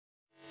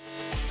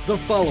The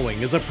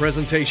following is a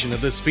presentation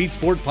of the Speed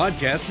Sport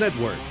Podcast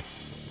Network.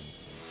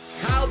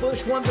 Kyle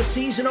Busch won the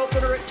season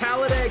opener at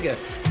Talladega.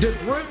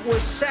 DeGroot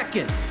was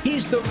second.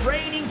 He's the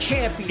reigning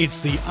champion. It's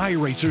the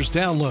iRacers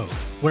Download,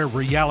 where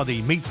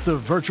reality meets the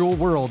virtual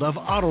world of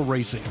auto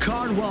racing.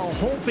 Cardwell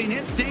hoping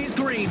it stays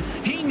green.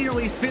 He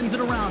nearly spins it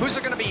around. Who's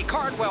it going to be,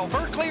 Cardwell,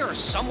 Berkeley, or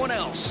someone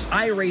else?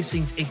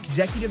 iRacing's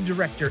Executive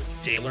Director,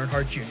 Dale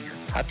Earnhardt Jr.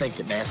 I think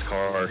that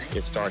NASCAR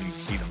is starting to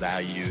see the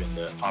value and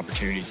the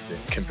opportunities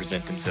that can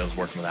present themselves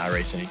working with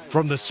iRacing.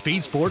 From the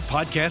Speed Sport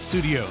Podcast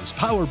Studios,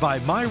 powered by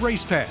My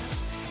Race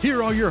Pass,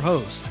 here are your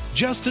hosts,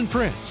 Justin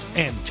Prince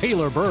and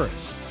Taylor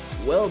Burris.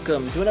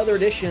 Welcome to another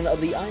edition of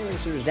the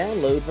iRacers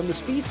Download from the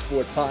Speed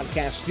Sport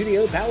Podcast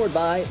Studio, powered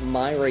by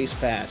My Race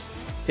Pass.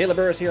 Taylor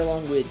Burris here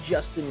along with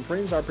Justin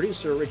Prince, our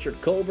producer Richard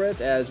Colbreth,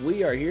 as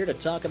we are here to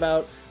talk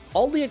about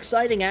all the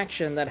exciting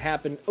action that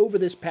happened over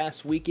this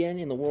past weekend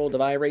in the world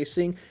of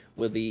iRacing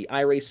with the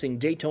iRacing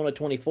Daytona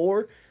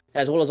 24,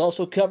 as well as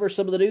also cover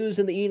some of the news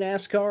in the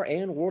eNASCAR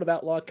and World of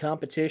Outlaw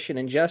competition.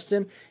 And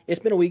Justin, it's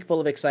been a week full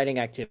of exciting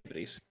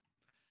activities.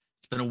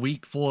 It's been a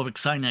week full of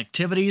exciting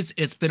activities.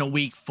 It's been a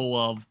week full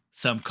of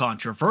some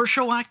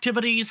controversial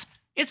activities.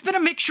 It's been a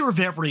mixture of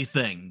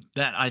everything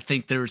that I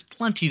think there's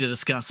plenty to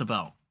discuss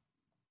about.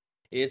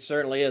 It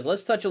certainly is.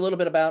 Let's touch a little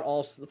bit about,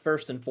 also,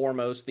 first and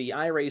foremost, the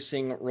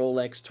iRacing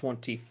Rolex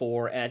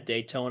 24 at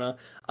Daytona.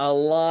 A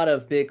lot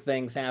of big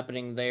things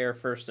happening there,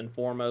 first and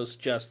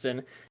foremost,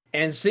 Justin.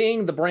 And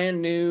seeing the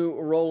brand new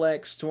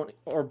Rolex 20,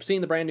 or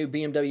seeing the brand new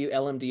BMW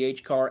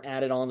LMDH car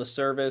added on the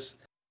service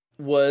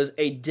was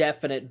a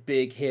definite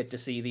big hit to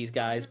see these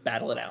guys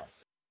battle it out.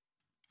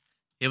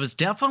 It was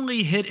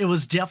definitely a hit. It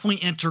was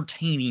definitely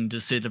entertaining, to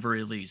say the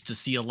very least, to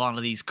see a lot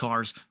of these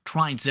cars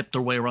try and zip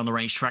their way around the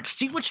racetrack,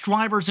 see which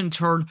drivers in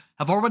turn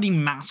have already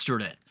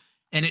mastered it.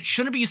 And it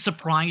shouldn't be a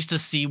surprise to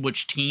see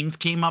which teams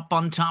came up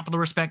on top of the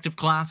respective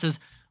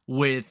classes,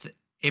 with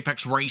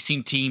Apex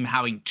Racing Team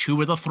having 2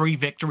 of the 3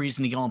 victories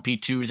in the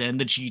LMP2s and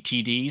the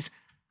GTDs.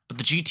 But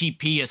the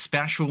GTP,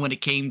 especially when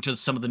it came to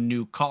some of the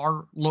new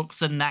car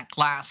looks in that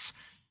class,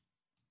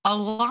 a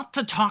lot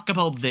to talk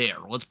about there,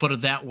 let's put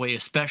it that way,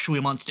 especially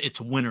amongst its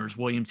winners,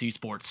 Williams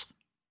Esports.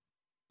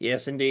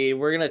 Yes, indeed.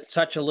 We're going to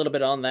touch a little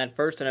bit on that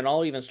first, and it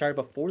all even started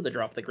before the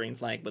drop of the green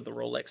flag with the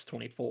Rolex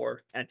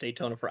 24 at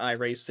Daytona for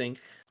iRacing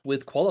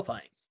with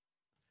qualifying.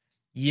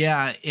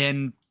 Yeah,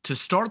 and to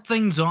start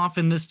things off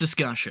in this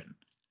discussion,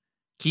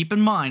 keep in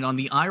mind, on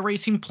the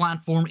iRacing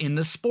platform in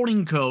the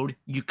sporting code,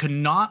 you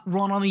cannot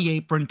run on the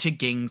apron to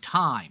gain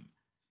time.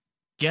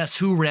 Guess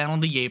who ran on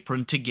the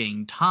apron to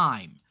gain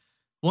time?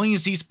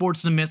 Williams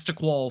Esports in the midst of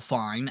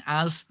qualifying,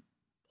 as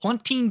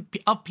plenty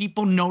of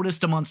people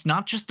noticed amongst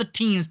not just the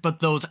teams,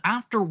 but those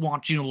after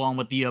watching along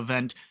with the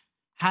event,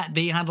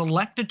 they had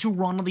elected to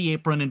run on the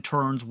apron in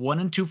turns 1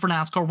 and 2 for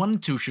NASCAR 1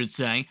 and 2, should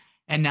say,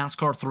 and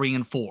NASCAR 3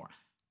 and 4.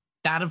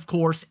 That, of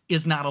course,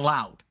 is not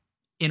allowed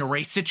in a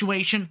race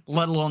situation,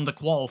 let alone the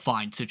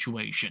qualifying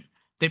situation.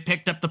 They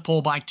picked up the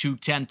pole by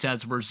 2/10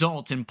 as a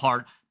result, in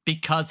part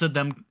because of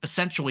them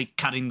essentially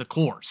cutting the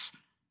course.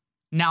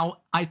 Now,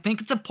 I think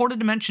it's important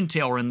to mention,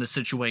 Taylor, in this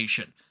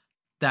situation,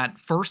 that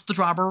first the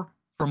driver,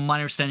 from my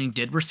understanding,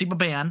 did receive a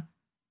ban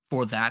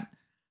for that,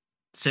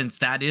 since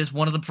that is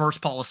one of the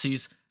first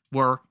policies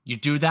where you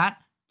do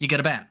that, you get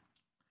a ban.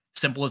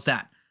 Simple as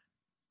that.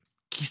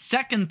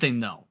 Second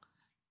thing, though,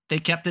 they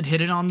kept it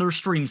hidden on their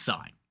stream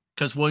side,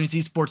 because Williams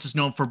Esports is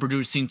known for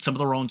producing some of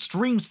their own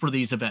streams for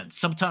these events,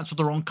 sometimes with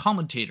their own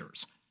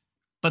commentators.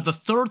 But the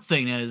third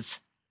thing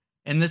is,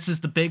 and this is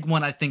the big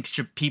one I think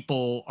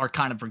people are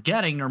kind of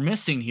forgetting or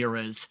missing here,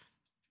 is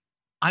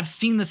I've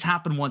seen this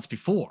happen once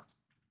before,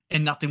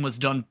 and nothing was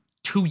done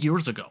 3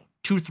 years ago.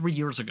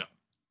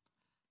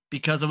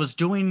 Because I was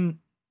doing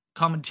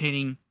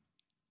commentating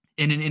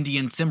in an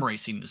Indian sim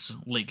racing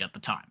league at the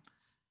time.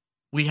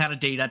 We had a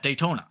date at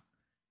Daytona.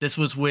 This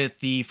was with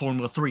the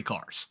Formula 3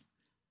 cars.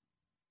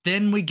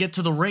 Then we get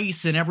to the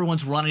race and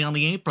everyone's running on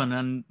the apron,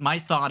 and my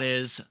thought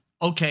is,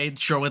 okay,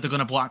 surely they're going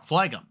to black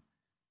flag them.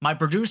 My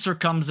producer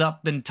comes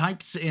up and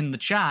types in the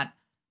chat,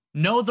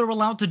 no, they're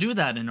allowed to do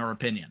that in her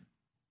opinion.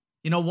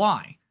 You know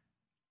why?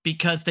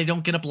 Because they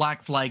don't get a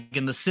black flag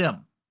in the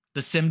sim.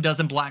 The sim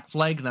doesn't black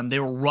flag them. They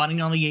were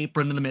running on the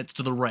apron in the midst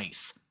of the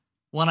race.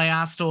 When I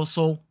asked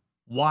also,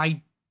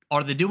 why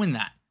are they doing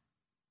that?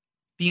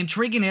 The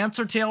intriguing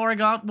answer, Taylor, I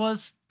got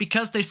was,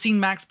 because they've seen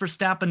Max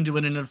Verstappen do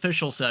it in an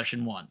official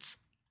session once.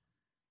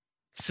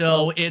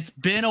 So it's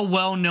been a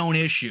well-known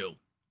issue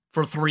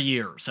for 3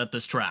 years at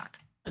this track.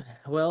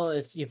 Well,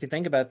 if you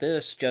think about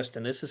this,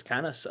 Justin, this is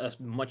kind of a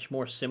much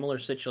more similar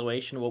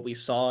situation to what we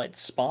saw at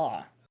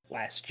Spa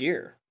last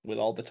year, with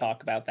all the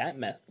talk about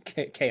that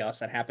chaos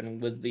that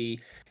happened with the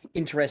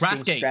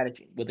interesting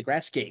strategy with the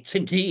grass gates.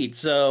 Indeed.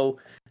 So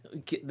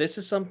this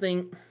is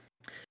something,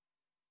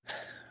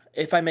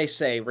 if I may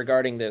say,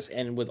 regarding this,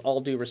 and with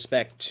all due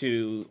respect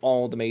to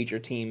all the major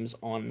teams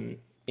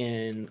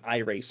in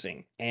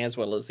iRacing, as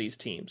well as these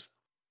teams,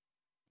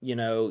 you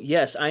know,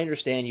 yes, I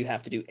understand you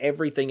have to do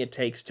everything it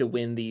takes to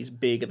win these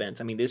big events.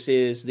 I mean, this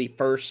is the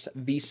first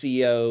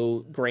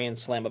VCO Grand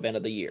Slam event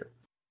of the year.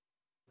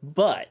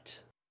 But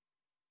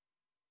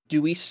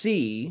do we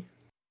see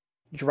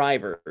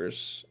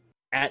drivers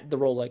at the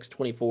Rolex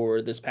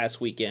 24 this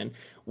past weekend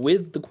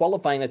with the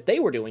qualifying that they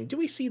were doing? Do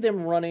we see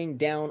them running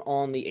down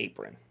on the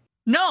apron?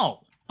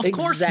 No, of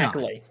course not.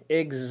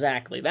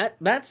 Exactly.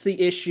 That's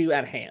the issue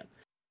at hand.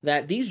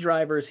 That these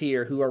drivers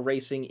here who are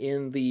racing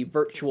in the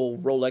virtual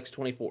Rolex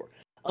 24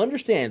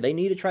 understand they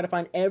need to try to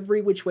find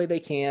every which way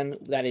they can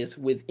that is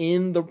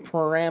within the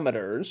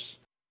parameters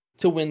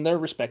to win their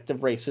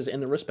respective races in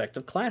the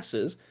respective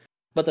classes.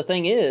 But the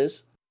thing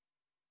is,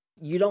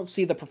 you don't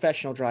see the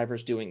professional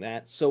drivers doing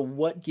that. So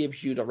what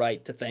gives you the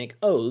right to think,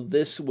 oh,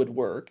 this would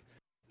work?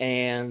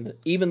 And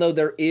even though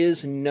there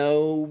is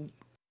no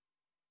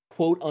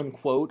quote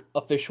unquote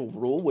official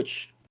rule,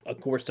 which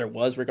of course there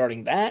was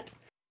regarding that,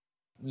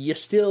 you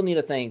still need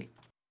to think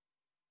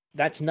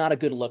that's not a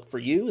good look for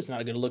you. It's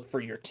not a good look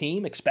for your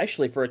team,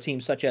 especially for a team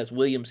such as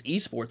Williams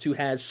Esports, who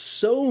has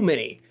so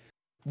many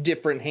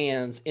different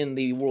hands in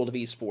the world of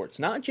esports,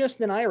 not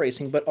just in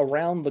iRacing, but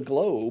around the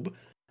globe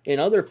in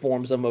other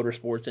forms of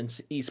motorsports and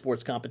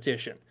esports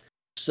competition.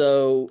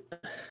 So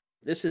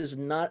this is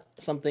not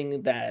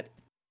something that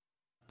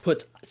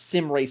puts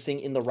sim racing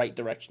in the right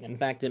direction. In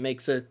fact, it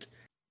makes it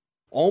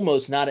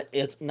almost not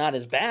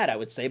as bad, I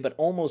would say, but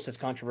almost as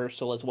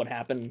controversial as what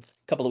happened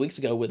a couple of weeks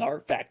ago with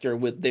R Factor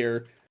with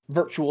their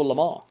virtual Le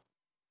Mans.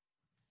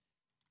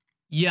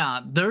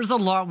 Yeah, there's a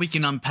lot we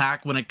can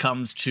unpack when it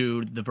comes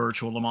to the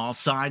virtual Le Mans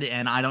side,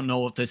 and I don't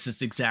know if this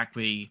is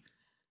exactly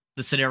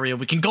the scenario.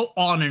 We can go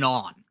on and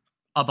on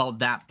about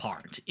that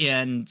part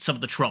and some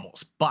of the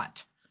troubles,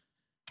 but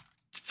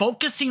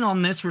focusing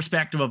on this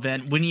respective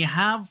event, when you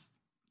have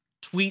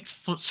tweets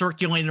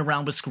circulating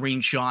around with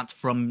screenshots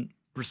from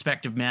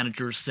respective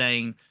managers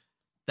saying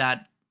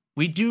that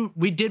we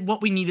did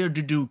what we needed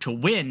to do to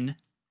win,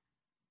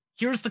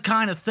 here's the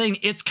kind of thing.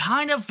 It's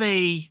kind of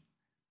a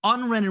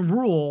unwritten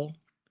rule,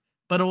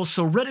 but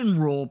also written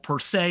rule per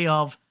se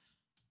of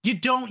you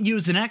don't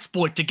use an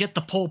exploit to get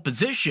the pole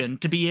position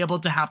to be able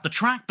to have the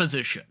track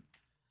position.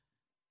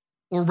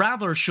 Or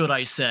rather, should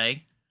I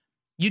say,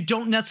 you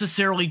don't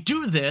necessarily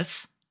do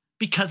this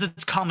because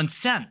it's common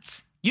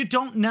sense. You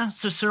don't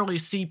necessarily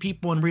see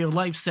people in real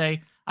life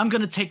say, I'm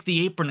going to take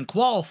the apron in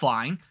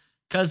qualifying,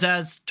 because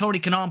as Tony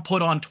Kanaan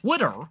put on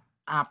Twitter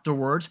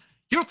afterwards,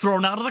 you're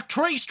thrown out of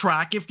the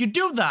racetrack if you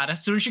do that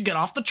as soon as you get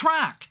off the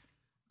track.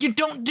 You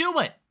don't do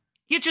it.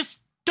 You just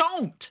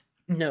don't.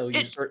 No,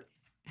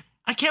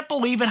 I can't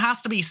believe it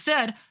has to be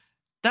said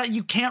that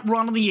you can't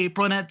run on the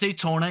apron at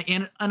Daytona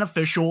in an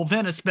official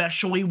event,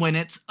 especially when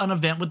it's an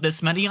event with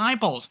this many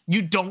eyeballs.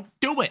 You don't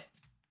do it.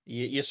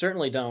 You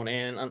certainly don't.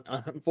 And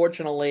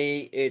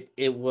unfortunately,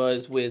 it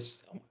was with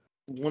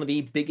one of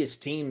the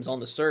biggest teams on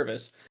the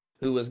service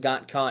who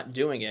got caught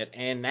doing it.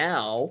 And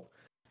now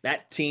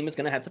that team is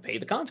going to have to pay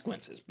the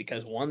consequences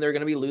because, one, they're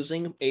going to be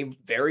losing a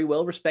very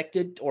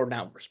well-respected, or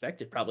not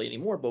respected probably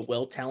anymore, but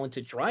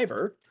well-talented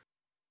driver,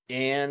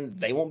 and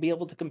they won't be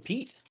able to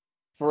compete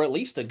for at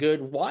least a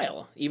good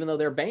while, even though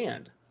they're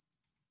banned.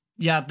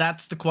 Yeah,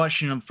 that's the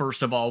question.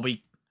 First of all,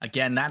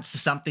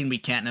 that's something we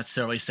can't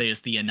necessarily say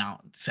is the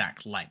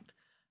exact length.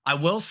 I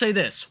will say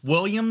this.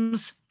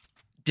 Williams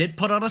did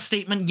put out a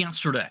statement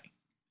yesterday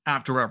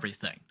after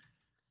everything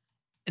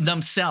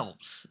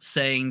themselves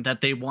saying that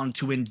they wanted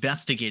to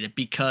investigate it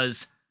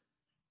because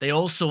they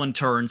also in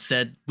turn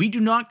said, we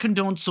do not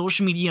condone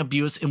social media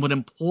abuse and would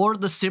implore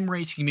the sim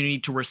race community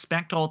to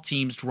respect all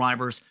teams,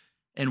 drivers,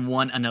 and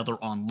one another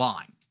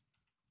online.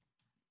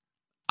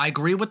 I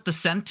agree with the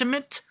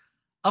sentiment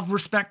of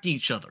respect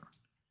each other.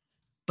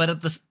 But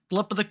at the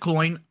flip of the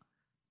coin,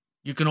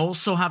 you can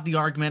also have the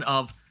argument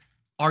of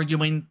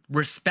arguing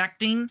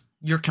respecting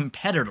your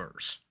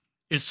competitors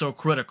is so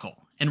critical.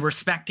 And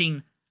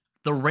respecting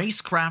the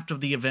racecraft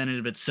of the event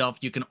in itself,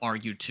 you can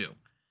argue too.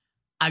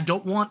 I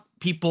don't want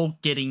people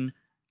getting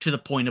to the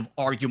point of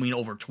arguing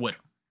over Twitter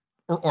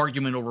or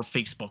arguing over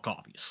Facebook,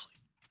 obviously.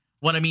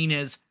 What I mean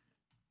is,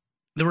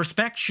 the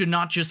respect should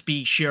not just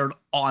be shared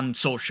on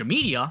social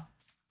media.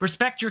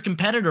 Respect your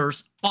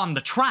competitors on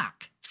the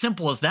track.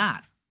 Simple as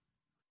that.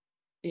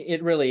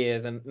 It really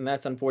is, and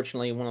that's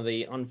unfortunately one of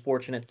the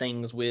unfortunate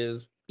things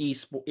with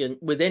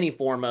with any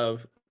form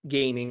of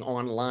gaming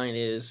online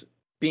is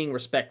being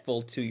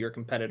respectful to your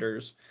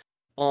competitors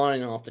on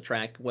and off the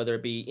track, whether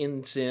it be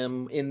in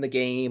sim, in the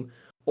game,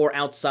 or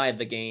outside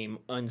the game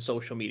on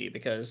social media,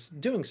 because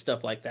doing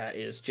stuff like that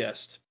is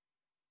just,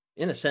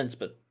 in a sense,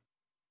 but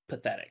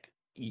pathetic.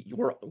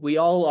 We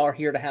all are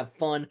here to have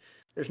fun.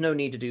 There's no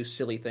need to do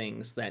silly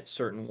things that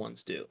certain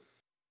ones do.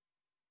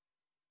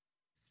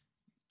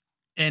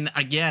 And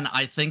again,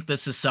 I think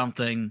this is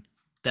something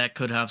that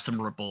could have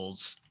some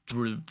ripples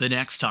through the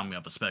next time we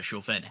have a special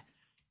event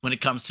when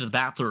it comes to the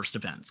Bathurst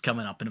events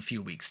coming up in a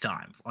few weeks'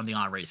 time on the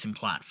iRacing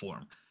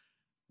platform.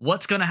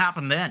 What's going to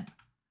happen then?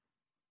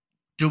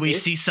 Do we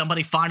see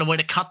somebody find a way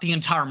to cut the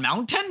entire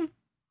mountain?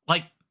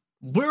 Like,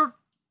 where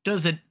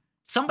does it...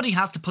 Somebody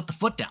has to put the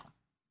foot down.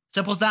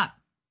 Simple as that.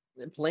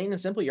 Plain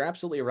and simple, you're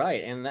absolutely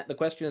right. And the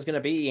question is going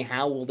to be,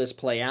 how will this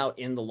play out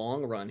in the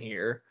long run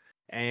here?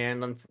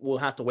 And we'll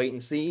have to wait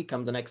and see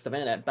come the next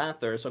event at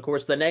Bathurst. Of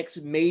course, the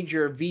next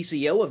major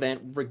VCO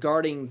event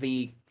regarding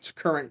the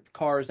current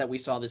cars that we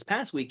saw this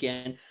past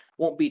weekend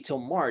won't be till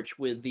March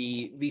with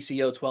the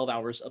VCO 12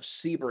 Hours of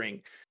Sebring.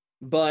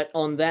 But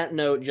on that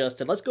note,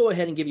 Justin, let's go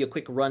ahead and give you a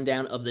quick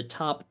rundown of the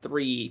top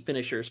 3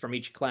 finishers from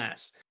each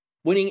class.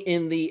 Winning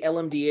in the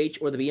LMDH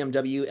or the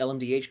BMW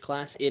LMDH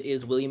class, it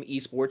is William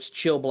Esports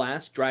Chill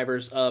Blast,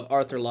 drivers of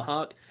Arthur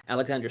LaHawk,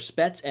 Alexander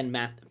Spetz, and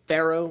Matt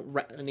Farrow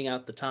rounding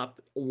out the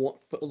top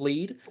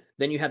lead.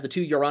 Then you have the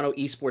 2 Urano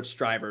Esports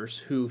drivers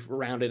who've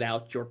rounded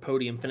out your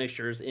podium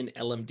finishers in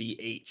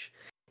LMDH.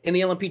 In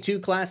the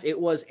LMP2 class, it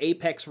was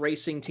Apex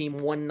Racing Team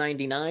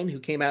 199 who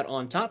came out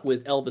on top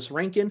with Elvis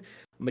Rankin,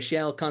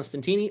 Michelle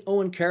Constantini,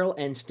 Owen Carroll,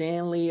 and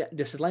Stanley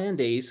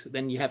Deslandes.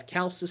 Then you have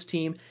Calcis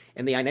team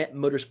and the Inet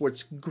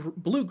Motorsports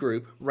Blue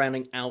Group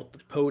rounding out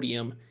the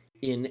podium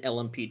in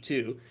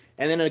LMP2.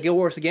 And then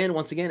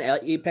once again,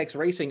 Apex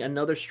Racing,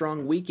 another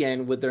strong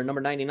weekend with their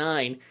number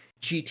 99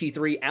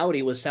 GT3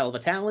 Audi with Salva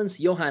Talons,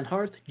 Johan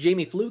Harth,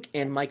 Jamie Fluke,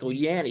 and Michael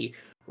Yanni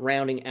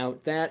rounding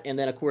out that. And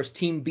then, of course,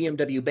 Team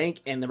BMW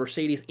Bank and the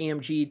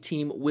Mercedes-AMG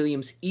Team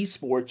Williams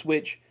Esports,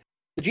 which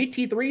the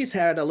GT3s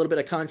had a little bit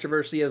of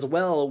controversy as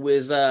well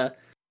with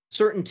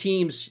certain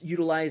teams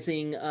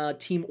utilizing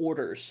team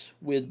orders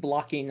with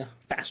blocking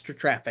faster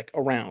traffic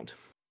around.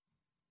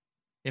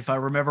 If I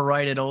remember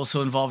right, it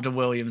also involved a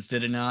Williams,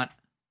 did it not?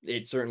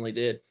 It certainly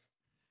did.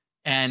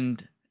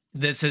 And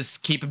this is,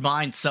 keep in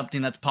mind,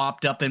 something that's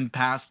popped up in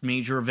past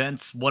major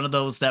events. One of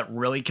those that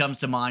really comes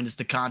to mind is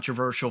the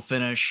controversial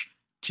finish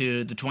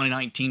to the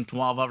 2019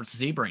 12 Hours of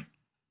Sebring,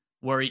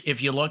 where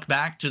if you look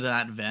back to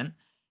that event,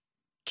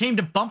 came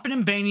to bumping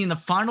and banging in the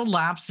final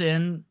laps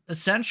in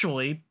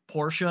essentially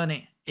Porsche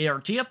and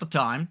ART at the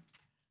time.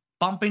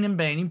 Bumping and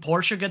banging.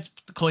 Porsche gets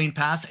the clean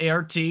pass.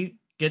 ART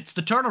gets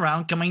the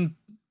turnaround coming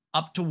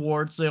up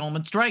towards the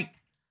Ultimate Straight.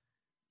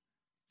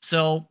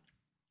 So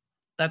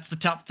that's the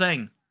tough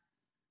thing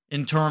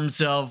in terms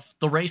of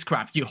the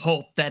racecraft. You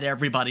hope that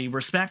everybody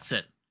respects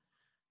it.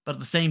 But at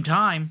the same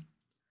time,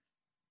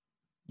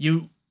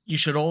 you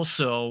should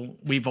also,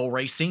 we've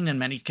already seen in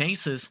many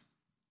cases,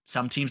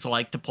 some teams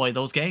like to play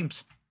those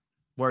games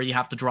where you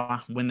have to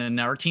draw when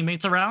there are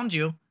teammates around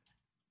you.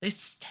 They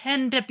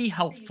tend to be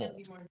helpful.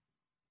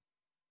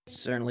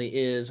 Certainly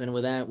is. And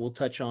with that, we'll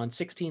touch on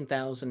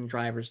 16,000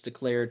 drivers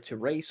declared to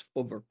race,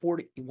 over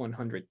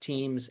 4,100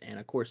 teams, and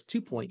of course,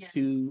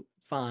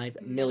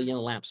 2.25 million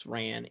laps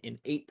ran in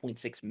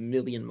 8.6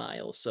 million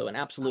miles. So an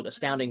absolute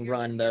astounding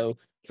run, though,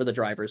 for the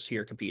drivers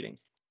here competing.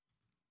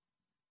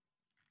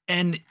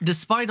 And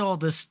despite all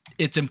this,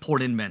 it's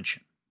important to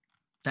mention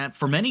that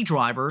for many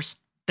drivers,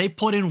 they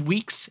put in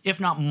weeks, if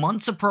not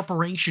months of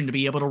preparation to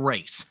be able to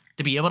race,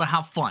 to be able to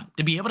have fun,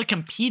 to be able to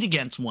compete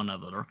against one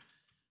another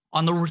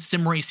on the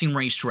sim racing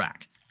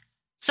racetrack.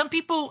 Some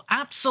people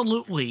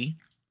absolutely,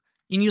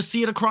 and you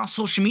see it across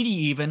social media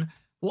even,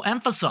 will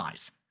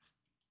emphasize.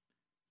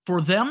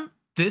 For them,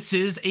 this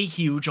is a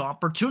huge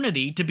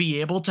opportunity to be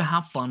able to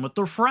have fun with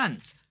their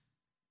friends.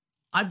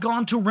 I've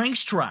gone to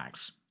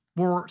racetracks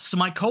where some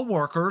of my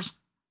coworkers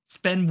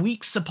spend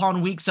weeks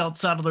upon weeks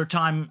outside of their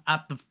time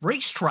at the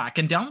racetrack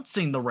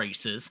announcing the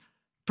races,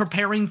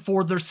 preparing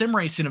for their sim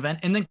racing event,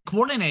 and then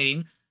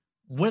coordinating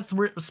with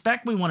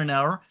respect we one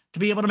another to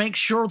be able to make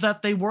sure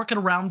that they work it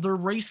around their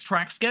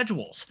racetrack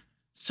schedules.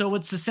 So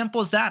it's as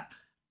simple as that.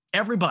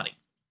 Everybody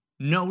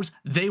knows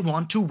they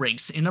want to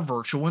race in a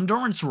virtual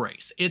endurance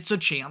race. It's a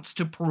chance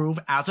to prove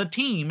as a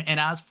team and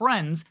as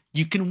friends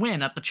you can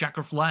win at the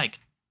checker flag.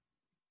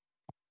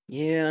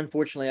 Yeah,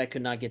 unfortunately, I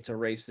could not get to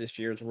race this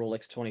year's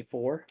Rolex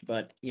 24,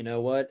 but you know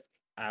what?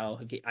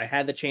 I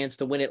had the chance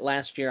to win it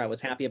last year. I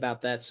was happy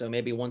about that, so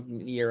maybe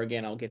one year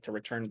again I'll get to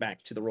return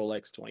back to the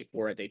Rolex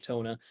 24 at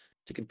Daytona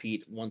to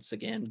compete once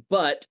again.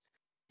 But,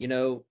 you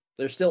know,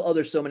 there's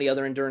still so many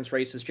other endurance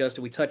races,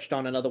 Justin. We touched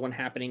on another one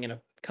happening in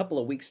a couple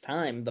of weeks'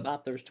 time, the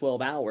Bathurst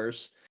 12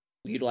 Hours,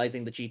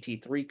 utilizing the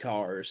GT3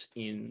 cars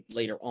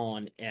later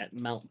on at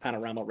Mount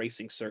Panorama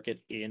Racing Circuit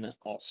in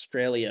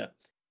Australia.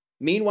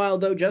 Meanwhile,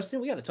 though, Justin,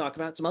 we got to talk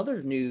about some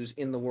other news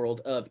in the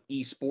world of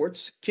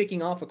esports.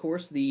 Kicking off, of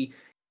course, the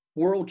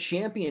World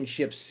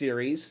Championship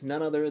Series,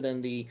 none other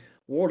than the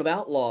World of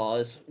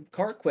Outlaws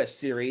Kart Quest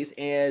Series,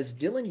 as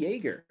Dylan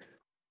Yeager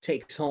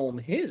takes home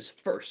his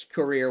first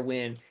career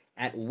win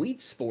at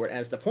Wheat Sport,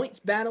 as the points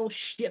battle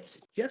shifts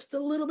just a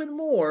little bit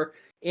more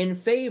in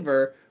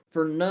favor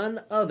for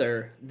none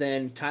other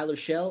than Tyler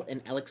Schell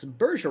and Alex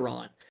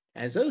Bergeron,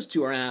 as those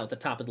two are now at the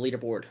top of the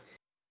leaderboard.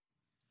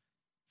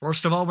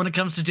 First of all, when it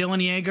comes to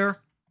Dylan Yeager,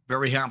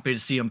 very happy to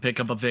see him pick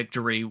up a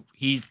victory.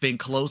 He's been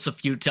close a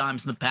few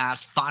times in the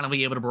past,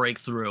 finally able to break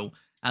through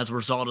as a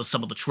result of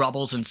some of the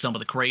troubles and some of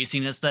the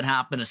craziness that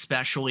happened,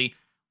 especially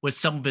with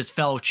some of his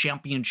fellow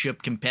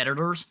championship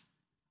competitors.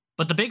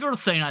 But the bigger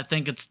thing I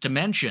think it's to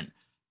mention,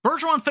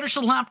 Bergeron finished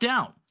a lap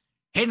down.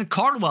 Hayden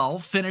Cardwell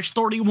finished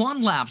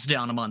 31 laps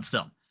down amongst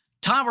them.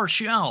 Tyler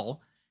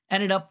Schell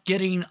ended up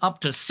getting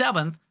up to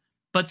 7th,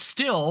 but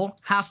still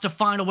has to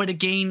find a way to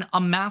gain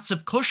a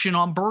massive cushion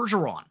on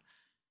Bergeron.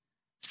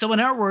 So in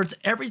other words,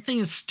 everything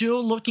is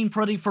still looking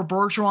pretty for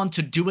Bergeron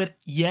to do it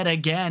yet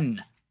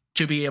again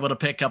to be able to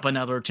pick up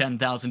another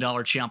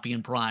 $10,000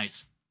 champion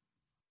prize.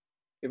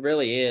 It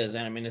really is.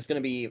 And I mean, it's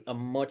going to be a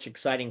much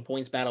exciting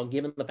points battle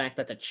given the fact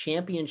that the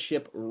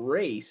championship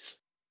race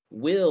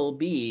will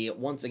be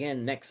once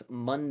again next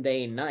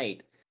Monday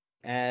night,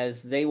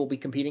 as they will be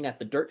competing at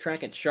the dirt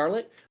track at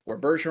Charlotte, where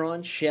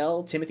Bergeron,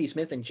 Shell, Timothy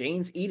Smith, and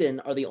James Eden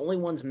are the only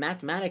ones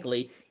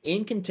mathematically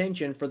in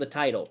contention for the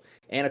title.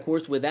 And of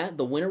course, with that,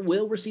 the winner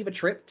will receive a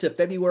trip to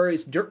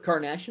February's Dirt Car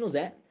Nationals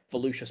at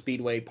Volusia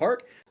Speedway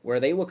Park, where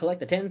they will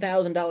collect a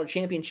 $10,000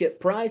 championship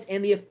prize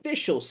and the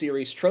official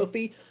series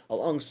trophy,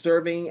 along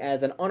serving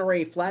as an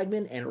honorary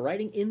flagman and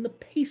riding in the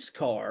pace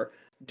car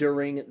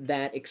during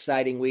that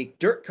exciting week.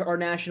 Dirt Car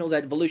Nationals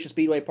at Volusia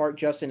Speedway Park.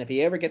 Justin, if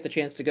you ever get the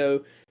chance to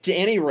go to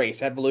any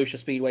race at Volusia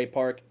Speedway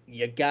Park,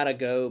 you gotta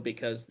go,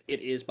 because it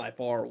is by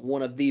far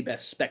one of the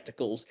best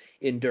spectacles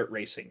in dirt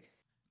racing.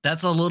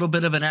 That's a little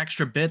bit of an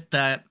extra bit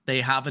that they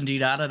have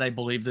indeed added, I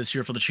believe, this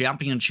year for the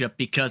championship,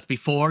 because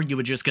before you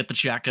would just get the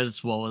check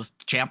as well as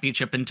the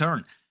championship in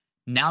turn.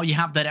 Now you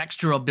have that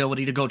extra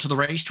ability to go to the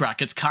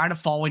racetrack. It's kind of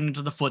following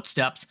into the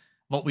footsteps of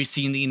what we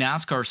see in the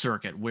NASCAR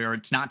circuit, where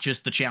it's not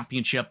just the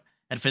championship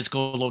at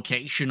physical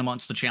location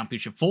amongst the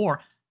championship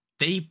four.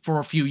 They, for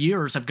a few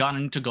years, have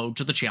gotten to go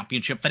to the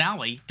championship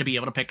finale to be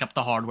able to pick up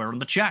the hardware and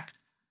the check.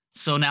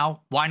 So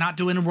now, why not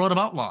do it in World of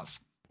Outlaws?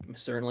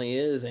 Certainly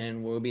is,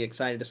 and we'll be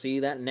excited to see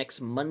that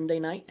next Monday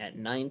night at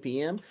 9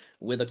 p.m.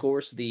 with, of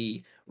course,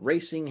 the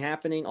racing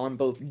happening on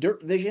both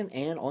Dirt Vision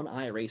and on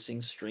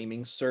iRacing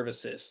streaming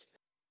services.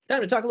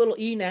 Time to talk a little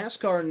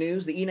eNASCAR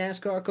news. The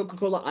eNASCAR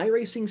Coca-Cola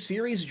iRacing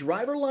Series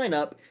driver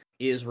lineup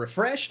is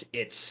refreshed,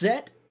 it's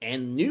set,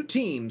 and new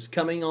teams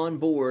coming on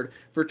board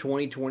for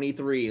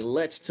 2023.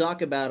 Let's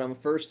talk about them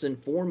first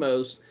and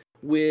foremost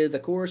with,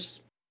 of course,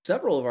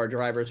 several of our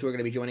drivers who are going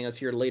to be joining us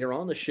here later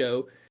on the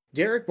show.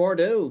 Derek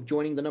Bardeau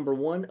joining the number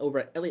 1 over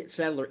at Elliott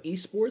Sadler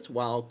Esports,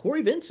 while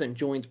Corey Vincent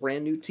joins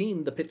brand new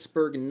team, the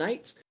Pittsburgh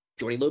Knights.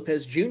 Jordy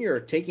Lopez Jr.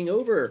 taking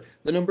over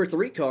the number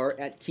 3 car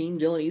at Team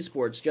Dillon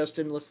Esports.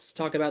 Justin, let's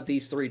talk about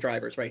these 3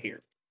 drivers right here.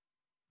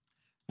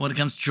 When it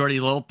comes to Jordy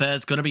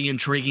Lopez, going to be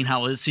intriguing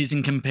how his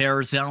season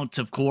compares out.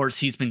 Of course,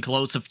 he's been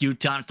close a few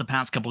times the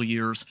past couple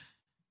years,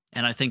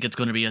 and I think it's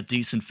going to be a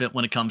decent fit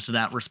when it comes to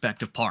that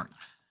respective part.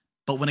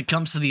 But when it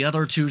comes to the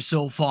other 2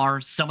 so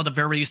far, some of the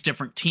various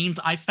different teams,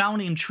 I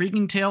found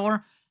intriguing,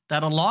 Taylor,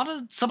 that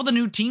some of the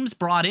new teams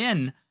brought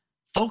in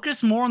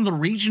focus more on the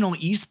regional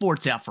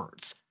esports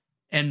efforts.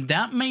 And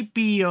that might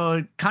be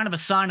kind of a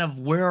sign of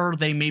where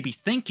they may be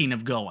thinking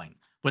of going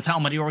with how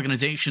many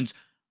organizations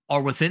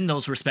are within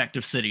those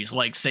respective cities,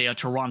 like, say, a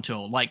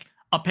Toronto, like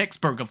a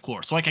Pittsburgh, of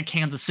course, like a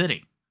Kansas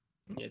City.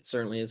 It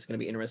certainly is going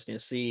to be interesting to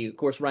see. Of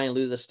course, Ryan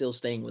Luza still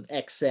staying with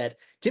XSET.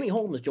 Timmy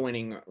Holmes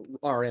joining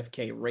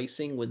RFK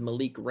Racing, with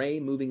Malik Ray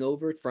moving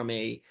over from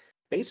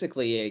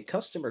basically a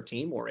customer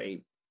team, or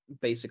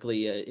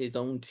his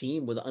own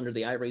team under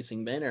the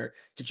iRacing banner,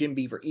 to Jim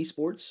Beaver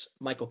Esports.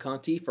 Michael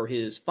Conti for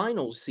his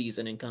final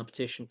season in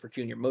competition for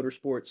Junior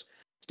Motorsports.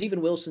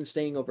 Stephen Wilson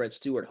staying over at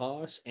Stuart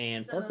Haas,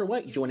 and Parker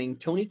White joining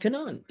Tony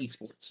Kanaan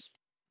Esports.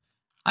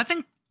 I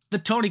think the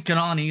Tony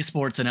Kanaan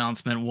Esports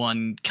announcement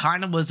one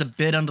kind of was a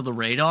bit under the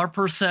radar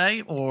per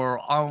se, or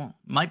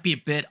might be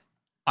a bit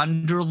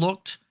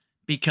underlooked,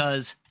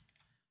 because,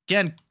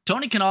 again,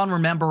 Tony Kanaan,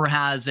 remember,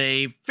 has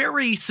a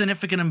very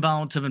significant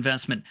amount of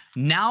investment.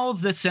 Now,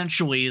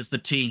 essentially, is the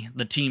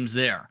team's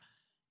there.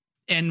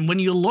 And when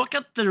you look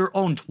at their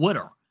own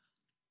Twitter,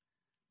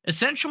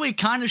 essentially it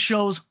kind of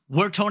shows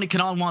where Tony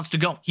Kanaan wants to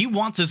go. He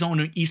wants his own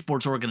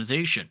esports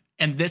organization,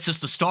 and this is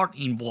the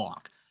starting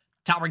block.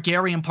 Tower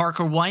Garey and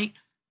Parker White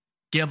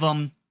give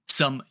them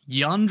some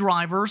young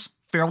drivers,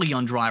 fairly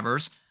young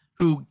drivers,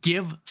 who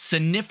give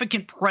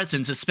significant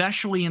presence,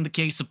 especially in the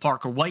case of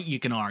Parker White, you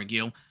can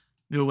argue,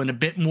 and a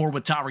bit more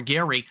with Tower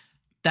Garey,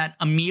 that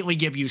immediately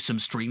give you some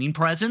streaming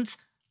presence,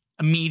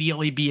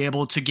 immediately be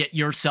able to get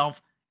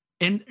yourself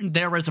in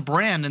there as a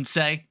brand and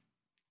say,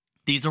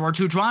 these are our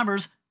 2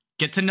 drivers,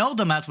 get to know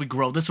them as we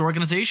grow this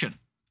organization.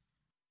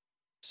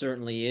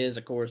 Certainly is.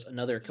 Of course,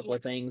 another couple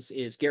of things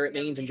is Garrett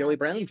Maines and Joey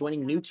Brown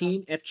joining new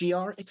team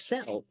FGR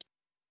Excel.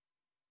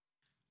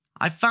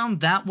 I found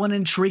that one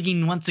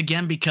intriguing once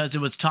again because it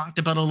was talked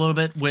about a little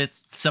bit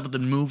with some of the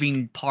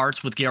moving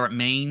parts with Garrett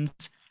Maines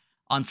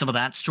on some of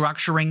that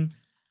structuring.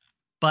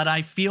 But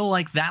I feel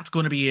like that's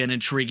going to be an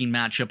intriguing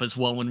matchup as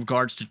well in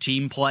regards to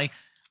team play.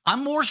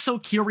 I'm more so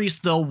curious,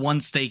 though,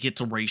 once they get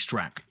to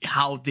racetrack,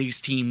 how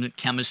these team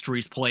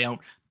chemistries play out.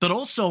 But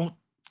also,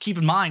 keep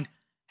in mind,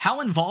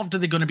 how involved are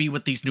they going to be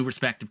with these new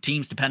respective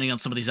teams, depending on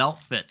some of these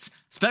outfits,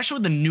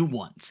 especially the new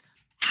ones?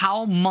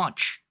 How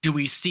much do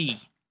we see?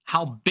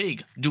 How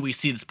big do we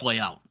see this play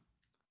out?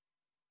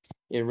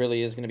 It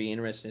really is going to be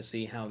interesting to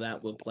see how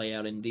that will play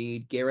out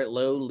indeed. Garrett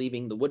Lowe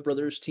leaving the Wood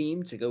Brothers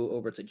team to go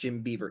over to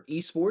Jim Beaver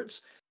Esports.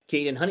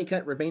 Caden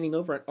Honeycutt remaining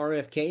over at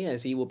RFK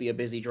as he will be a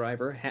busy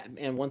driver.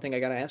 And one thing I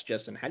got to ask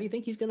Justin, how do you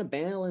think he's going to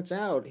balance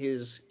out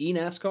his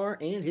eNASCAR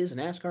and his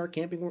NASCAR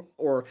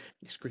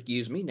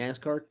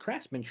NASCAR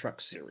Craftsman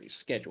Truck Series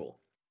schedule?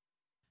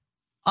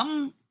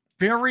 I'm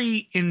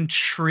very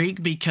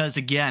intrigued because,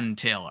 again,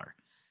 Taylor,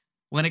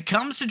 when it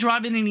comes to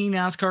driving an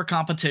eNASCAR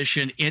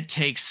competition, it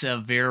takes a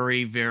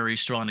very, very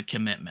strong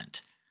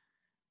commitment.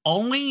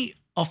 Only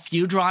a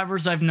few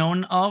drivers I've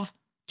known of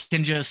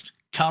can just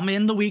come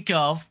in the week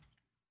of,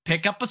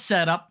 pick up a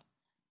setup,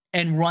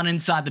 and run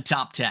inside the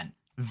top 10.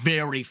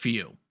 Very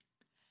few.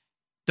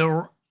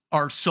 There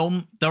are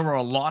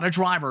a lot of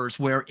drivers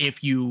where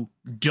if you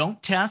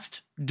don't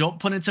test, don't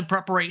put in some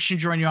preparation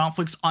during your off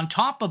weeks, on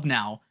top of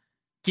now,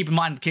 keep in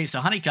mind in the case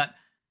of Honeycutt,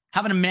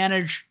 having to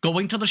manage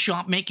going to the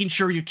shop, making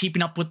sure you're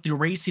keeping up with your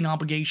racing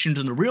obligations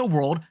in the real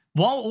world,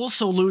 while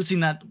also losing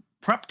that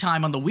prep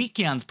time on the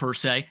weekends per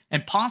se,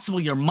 and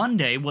possibly your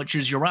Monday, which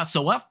is your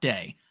SOF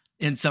day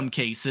in some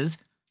cases.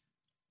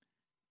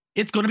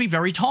 It's going to be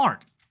very hard.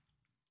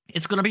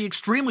 It's going to be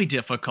extremely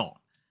difficult.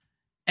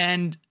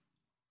 And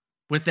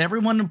with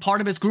everyone in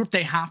part of his group,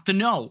 they have to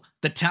know.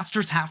 The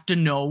testers have to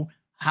know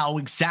how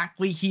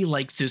exactly he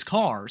likes his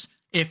cars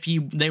if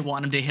they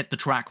want him to hit the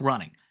track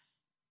running.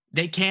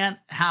 They can't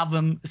have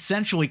him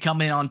essentially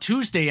come in on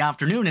Tuesday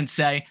afternoon and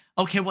say,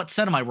 okay, what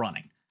set am I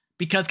running?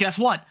 Because guess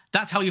what?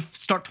 That's how you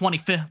start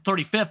 25th,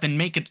 35th and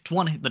make it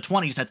to the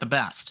 20s at the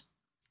best.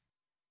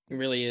 It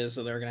really is.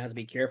 So they're going to have to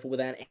be careful with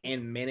that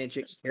and manage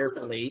it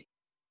carefully.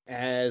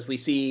 As we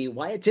see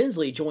Wyatt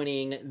Tinsley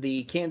joining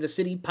the Kansas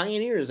City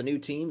Pioneers, a new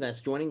team that's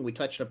joining. We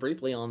touched up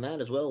briefly on that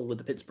as well with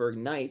the Pittsburgh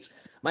Knights.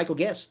 Michael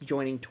Guest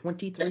joining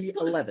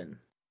 2311.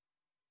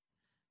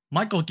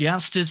 Michael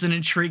Guest is an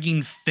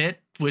intriguing fit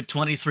with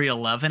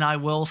 2311, I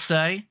will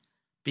say,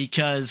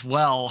 because,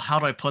 well, how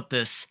do I put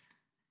this?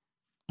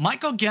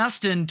 Michael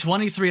Guest and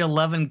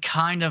 2311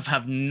 kind of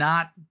have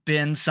not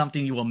been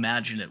something you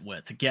imagine it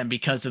with. Again,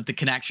 because of the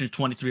connections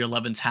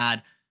 2311's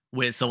had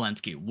with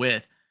Zelensky,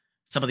 with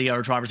some of the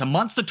other drivers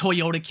amongst the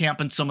Toyota camp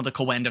and some of the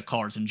Coenda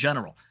cars in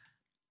general.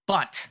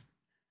 But,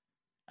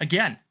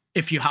 again,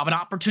 if you have an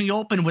opportunity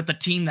open with a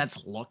team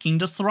that's looking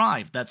to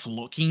thrive, that's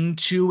looking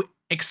to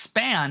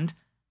expand,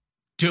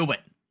 do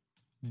it.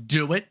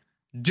 Do it.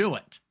 Do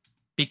it.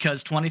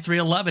 Because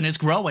 2311 is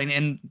growing,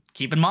 and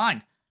keep in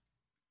mind,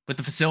 with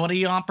the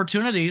facility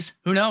opportunities,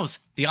 who knows?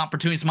 The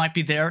opportunities might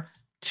be there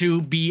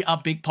to be a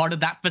big part of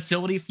that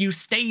facility if you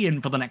stay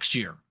in for the next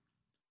year.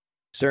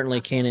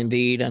 Certainly can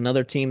indeed.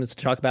 Another team that's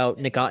to talk about,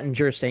 Nick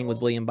Ottinger staying with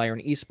William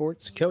Byron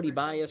Esports, Cody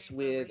Bias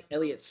with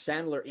Elliott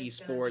Sandler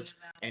Esports,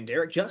 and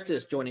Derek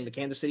Justice joining the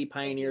Kansas City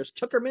Pioneers,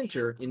 Tucker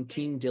Minter in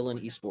Team Dillon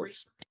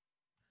Esports.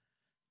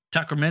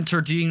 Tucker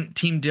Minter,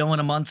 Team Dillon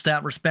amongst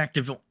that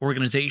respective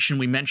organization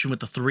we mentioned with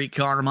the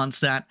 3-car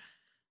amongst that.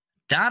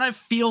 That I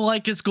feel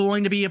like is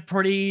going to be a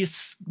pretty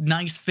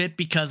nice fit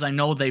because I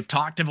know they've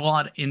talked a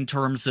lot in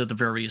terms of the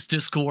various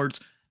discords.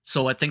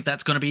 So I think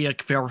that's going to be a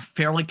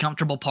fairly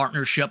comfortable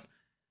partnership.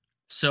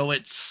 So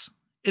it's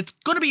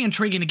going to be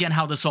intriguing again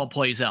how this all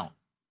plays out.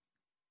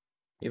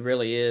 It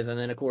really is. And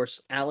then, of course,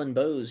 Alan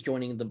Bowes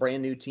joining the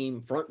brand new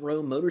team Front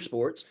Row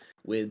Motorsports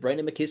with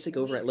Brandon McKissick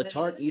over at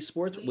Letarte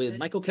Esports with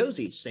Michael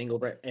Cozy staying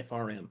over at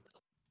FRM.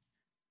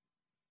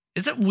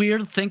 Is it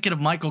weird thinking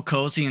of Michael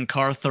Cozy in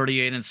car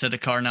 38 instead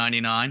of car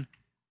 99?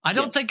 I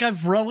don't think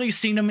I've really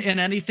seen him in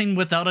anything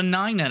without a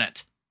 9 in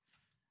it.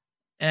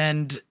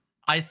 And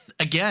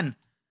again,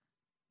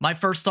 my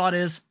first thought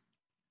is,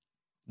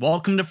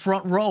 welcome to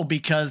Front Row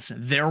because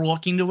they're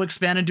looking to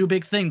expand and do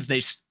big things.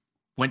 They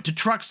went to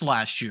trucks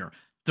last year.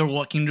 They're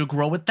looking to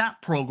grow with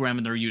that program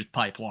in their youth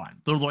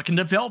pipeline. They're looking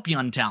to develop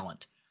young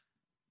talent.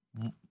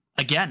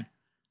 Again,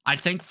 I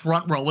think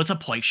Front Row is a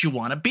place you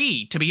want to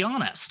be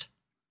honest.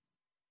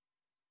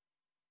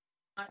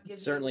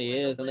 Certainly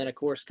is. And then, of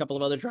course, a couple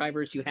of other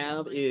drivers you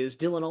have is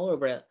Dylan All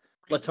over at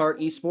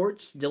Letarte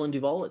Esports, Dylan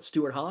Duvall at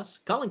Stuart Haas,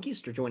 Colin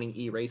Keister joining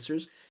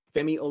E-Racers,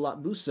 Femi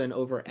Olatbusan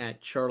over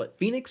at Charlotte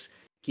Phoenix,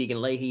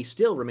 Keegan Leahy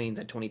still remains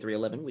at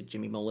 2311 with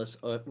Jimmy Mullis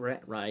over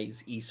at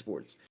Rise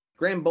Esports.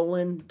 Graham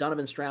Bolin,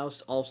 Donovan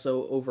Strauss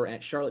also over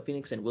at Charlotte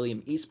Phoenix and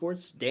William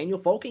Esports. Daniel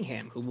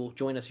Faulkingham, who will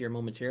join us here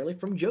momentarily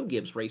from Joe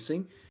Gibbs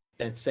Racing.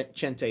 Then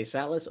Chente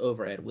Salas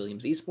over at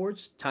Williams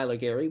Esports. Tyler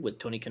Garey with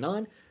Tony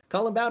Kanaan.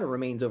 Colin Bowder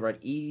remains over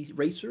at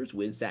E-Racers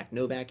with Zach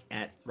Novak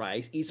at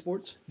Rise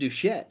Esports.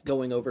 Duchette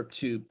going over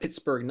to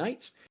Pittsburgh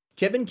Knights.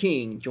 Kevin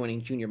King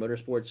joining Junior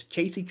Motorsports.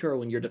 Casey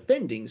Kerwin, your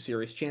defending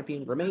series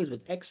champion, remains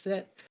with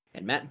Xset.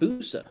 And Matt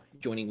Busa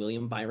joining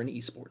William Byron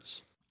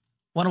Esports.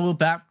 Want to move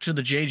back to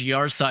the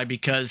JGR side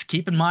because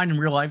keep in mind in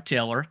real life,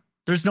 Taylor,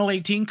 there's no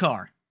 18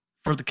 car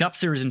for the Cup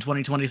Series in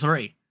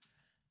 2023.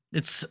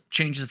 It's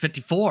changes to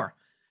 54.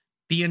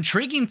 The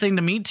intriguing thing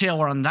to me,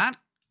 Taylor, on that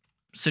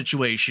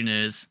situation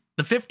is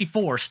the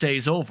 54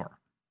 stays over.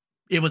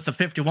 It was the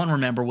 51,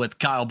 remember, with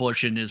Kyle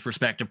Busch and his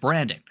respective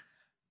branding.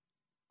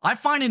 I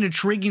find it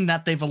intriguing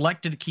that they've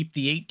elected to keep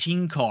the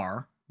 18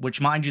 car,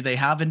 which, mind you, they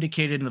have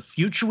indicated in the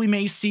future we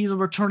may see the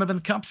return of the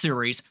Cup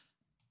Series,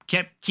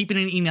 kept keeping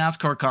an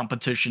eNASCAR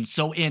competition.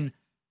 So in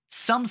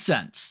some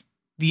sense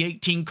the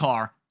 18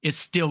 car is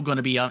still going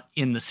to be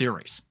in the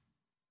series.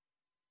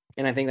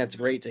 And I think that's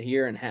great to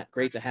hear and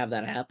great to have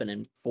that happen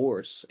in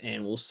force.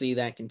 And we'll see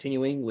that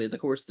continuing with,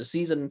 of course, the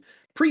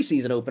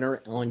preseason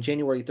opener on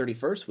January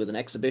 31st with an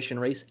exhibition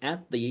race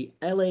at the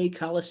LA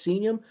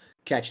Coliseum.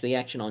 Catch the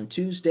action on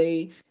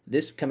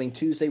this coming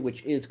Tuesday,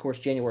 which is, of course,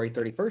 January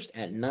 31st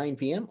at 9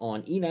 p.m.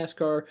 on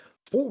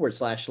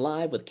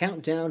eNASCAR/live with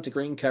countdown to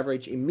green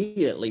coverage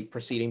immediately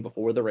proceeding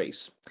before the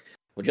race.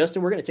 Well,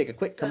 Justin, we're going to take a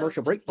quick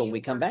commercial break. But when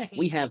we come back,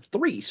 we have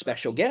 3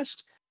 special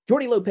guests.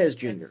 Jordy Lopez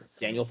Jr.,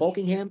 Daniel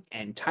Faulkingham,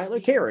 and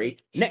Tyler Garey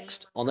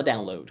next on The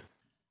Download.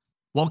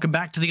 Welcome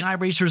back to the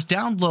iRacers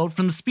Download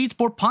from the Speed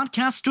Sport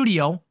Podcast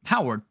Studio,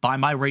 powered by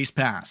My Race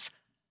Pass.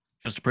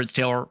 Justin Prince,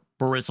 Taylor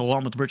Burris,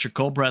 along with Richard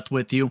Colbreth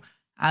with you,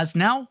 as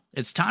now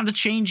it's time to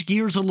change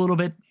gears a little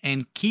bit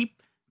and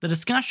keep the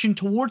discussion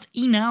towards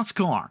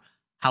eNASCAR.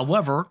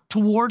 However,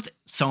 towards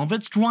some of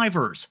its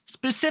drivers,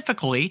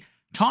 specifically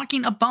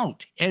talking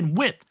about and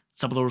with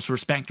some of those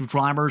respective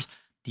drivers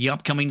the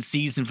upcoming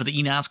season for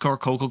the eNASCAR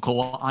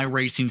Coca-Cola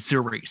iRacing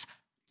Series.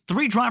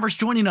 3 drivers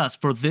joining us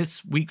for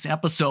this week's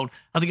episode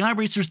of the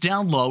iRacers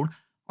Download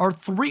are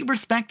 3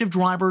 respective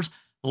drivers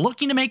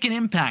looking to make an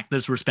impact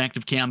this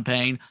respective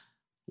campaign,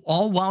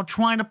 all while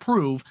trying to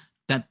prove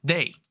that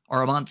they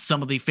are amongst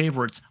some of the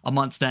favorites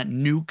amongst that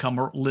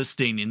newcomer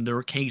listing in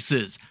their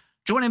cases.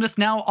 Joining us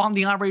now on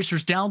the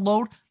iRacers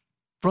Download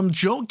from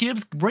Joe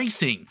Gibbs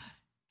Racing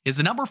is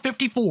the number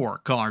 54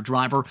 car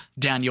driver,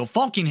 Daniel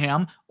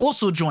Faulkingham.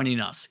 Also joining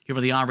us here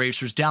for the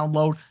iRacers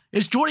Download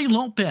is Jordy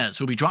Lopez,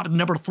 who will be dropping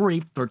number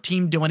 3 for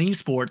Team Dillon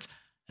Esports.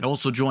 And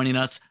also joining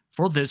us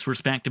for this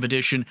respective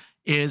edition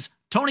is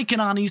Tony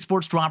Kanaan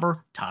Esports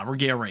driver, Tyler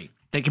Garey.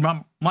 Thank you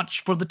very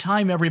much for the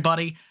time,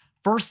 everybody.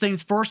 First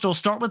things first, I'll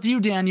start with you,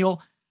 Daniel.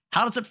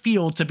 How does it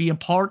feel to be a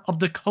part of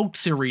the Coke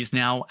Series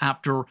now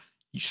after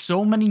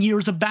so many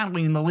years of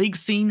battling in the league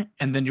scene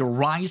and then your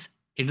rise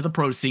into the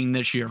pro scene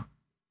this year?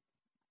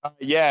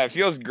 Yeah, it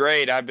feels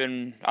great. I've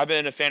been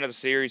a fan of the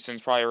series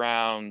since probably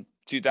around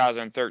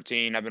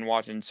 2013. I've been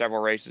watching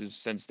several races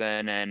since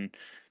then, and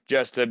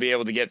just to be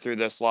able to get through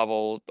this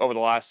level over the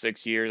last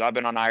 6 years, I've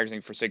been on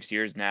iRacing for 6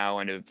 years now,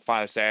 and to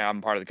finally say I'm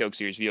part of the Coke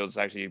Series field is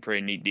actually a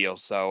pretty neat deal.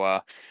 So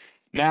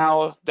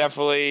now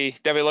definitely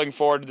looking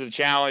forward to the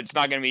challenge. It's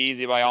not going to be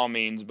easy by all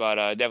means, but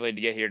definitely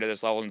to get here to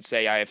this level and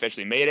say I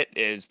officially made it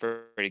is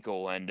pretty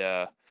cool. And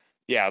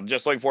yeah,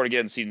 just looking forward to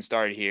getting the season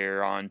started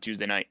here on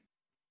Tuesday night.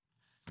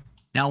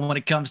 Now, when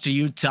it comes to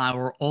you,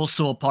 Tyler,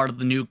 also a part of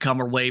the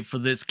newcomer wave for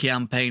this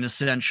campaign,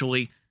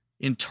 essentially,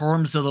 in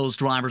terms of those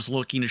drivers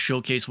looking to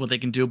showcase what they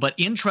can do. But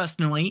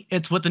interestingly,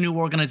 it's with the new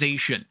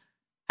organization.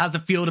 How's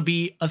it feel to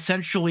be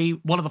essentially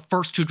one of the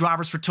first 2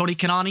 drivers for Tony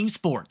Kanaan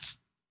Esports?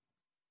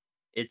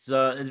 It's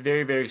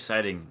very, very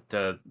exciting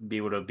to be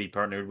able to be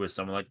partnered with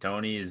someone like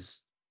Tony.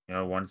 Is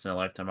once in a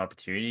lifetime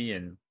opportunity,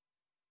 and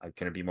I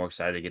couldn't be more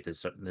excited to get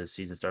this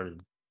season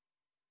started.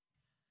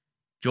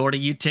 Jordy,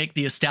 you take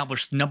the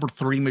established number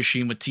 3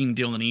 machine with Team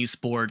Dillon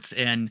Esports,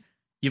 and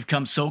you've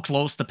come so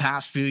close the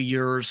past few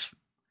years.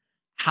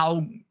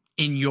 How,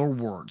 in your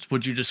words,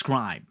 would you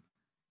describe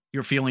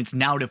your feelings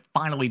now to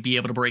finally be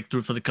able to break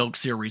through for the Coke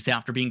Series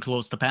after being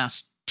close the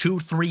past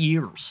 2-3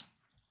 years?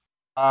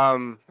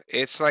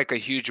 It's like a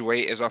huge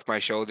weight is off my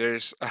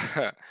shoulders.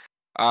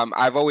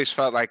 I've always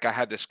felt like I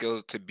had the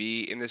skill to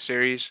be in the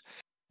series,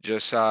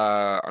 just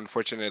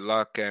unfortunate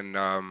luck, and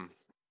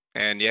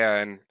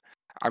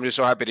I'm just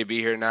so happy to be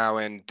here now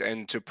and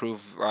to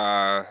prove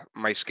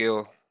my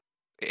skill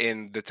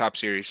in the top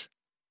series.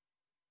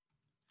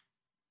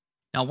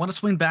 Now, I want to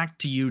swing back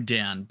to you,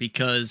 Dan,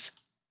 because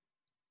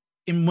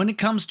when it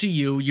comes to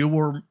you, you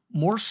were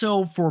more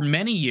so for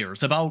many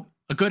years, about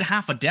a good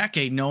half a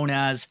decade, known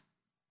as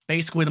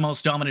basically the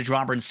most dominant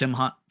driver in Sim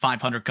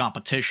 500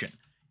 competition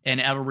in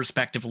ever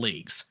respective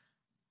leagues.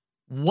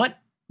 What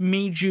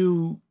made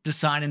you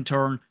decide in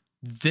turn,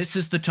 this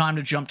is the time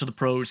to jump to the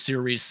Pro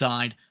Series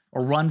side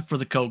or run for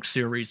the Coke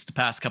Series the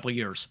past couple of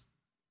years?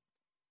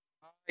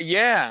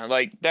 Yeah,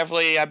 like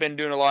definitely I've been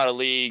doing a lot of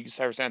leagues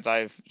ever since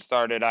I've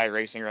started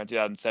iRacing around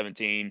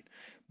 2017.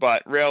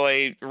 But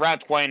really around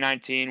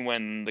 2019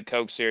 when the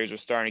Coke Series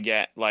was starting to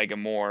get like a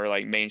more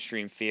like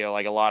mainstream feel,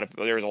 like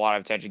there was a lot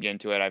of attention getting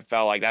to it. I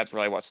felt like that's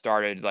really what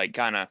started like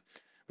kind of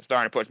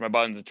starting to push my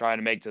buttons and trying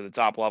to make to the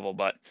top level.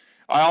 But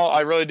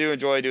I really do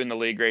enjoy doing the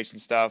league racing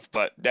stuff,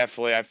 but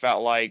definitely I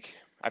felt like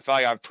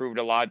I've proved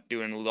a lot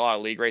doing a lot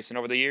of league racing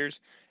over the years.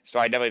 So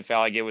I definitely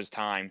felt like it was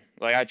time.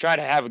 Like I tried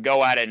to have a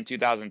go at it in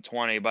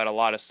 2020, but a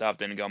lot of stuff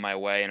didn't go my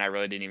way, and I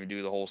really didn't even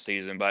do the whole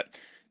season. But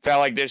felt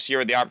like this year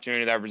with the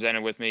opportunity that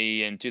presented with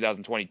me in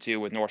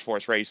 2022 with North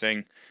Force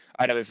Racing,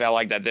 I definitely felt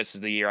like that this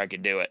is the year I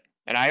could do it.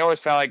 And I always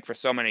felt like for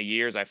so many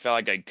years I felt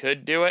like I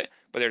could do it,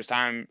 but there's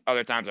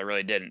other times I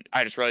really didn't.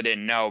 I just really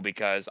didn't know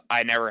because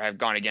I never have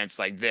gone against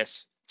like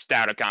this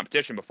stout of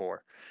competition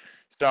before.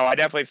 So I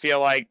definitely feel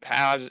like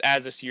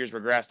as this year's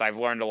progressed, I've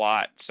learned a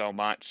lot so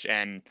much,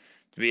 and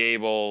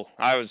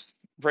I was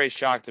pretty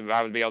shocked if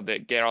I would be able to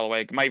get all the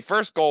way. My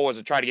first goal was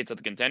to try to get to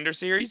the Contender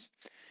Series,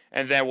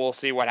 and then we'll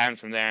see what happens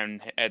from there.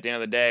 And at the end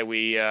of the day,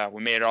 we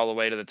made it all the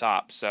way to the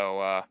top.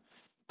 So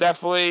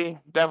definitely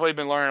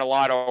been learning a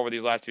lot over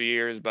these last 2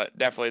 years, but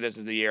definitely this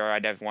is the year I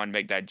definitely want to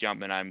make that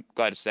jump, and I'm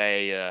glad to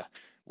say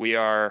we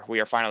are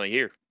finally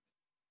here.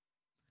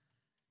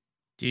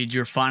 Dude,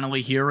 you're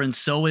finally here, and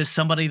so is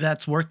somebody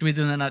that's worked with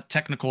you on that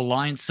technical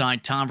line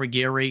side, Tom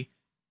Garey.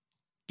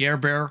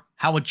 Bear,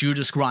 how would you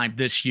describe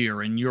this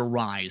year and your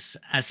rise,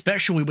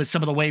 especially with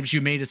some of the waves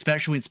you made,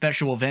 especially in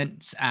special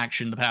events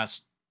action the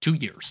past 2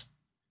 years?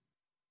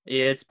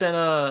 Yeah, it's been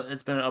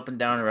an up and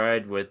down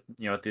ride with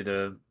through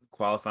the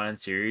qualifying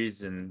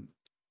series and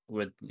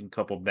with a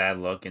couple bad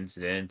luck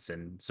incidents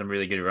and some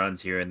really good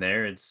runs here and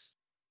there. It's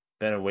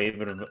been a wave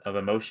of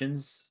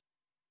emotions,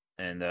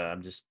 and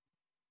I'm just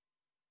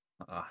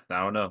I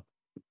don't know.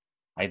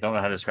 I don't know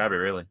how to describe it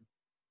really.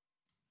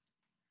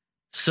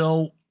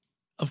 So,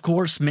 of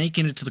course,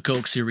 making it to the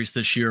Coke Series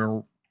this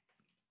year,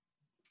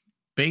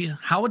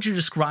 how would you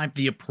describe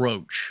the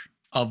approach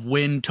of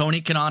when Tony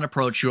Kanaan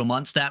approached you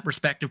amongst that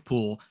respective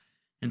pool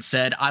and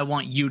said, I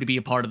want you to be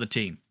a part of the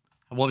team?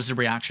 What was the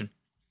reaction?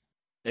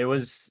 It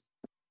was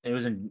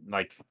in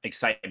like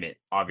excitement,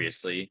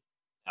 obviously.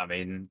 I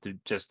mean, to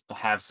just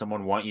have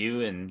someone want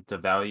you and to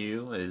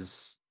value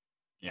is,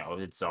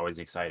 it's always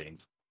exciting.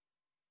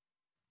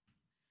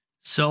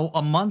 So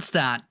amongst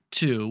that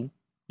too,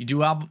 you do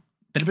have a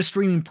bit of a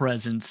streaming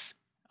presence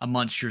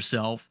amongst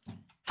yourself.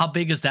 How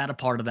big is that a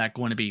part of that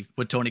going to be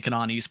with Tony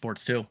Kanaan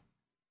Esports too?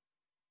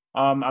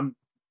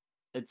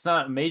 It's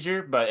not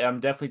major, but I'm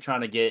definitely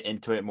trying to get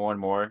into it more and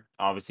more.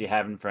 Obviously,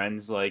 having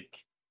friends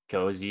like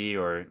Cozy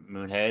or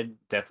Moonhead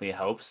definitely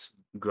helps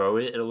grow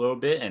it a little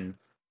bit and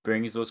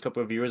brings those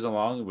couple of viewers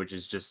along, which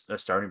is just a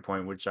starting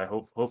point, which I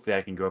hopefully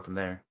I can grow from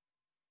there.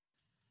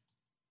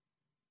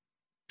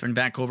 Turn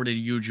back over to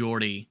you,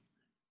 Jordy.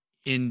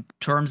 In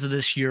terms of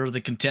this year,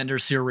 the Contender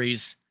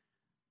Series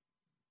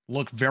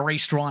looked very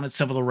strong at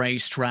some of the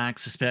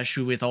racetracks,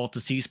 especially with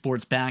Altus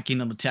Esports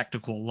backing on the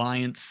Technical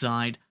Alliance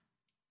side.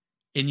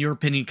 In your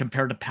opinion,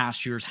 compared to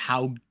past years,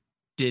 how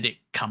did it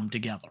come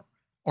together?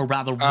 Or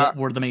rather, what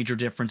were the major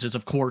differences?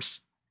 Of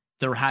course,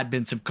 there had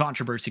been some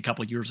controversy a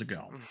couple of years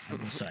ago, I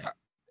will say.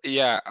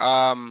 Yeah.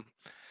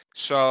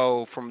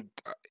 So from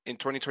in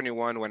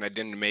 2021, when I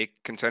didn't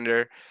make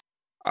Contender,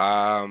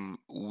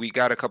 we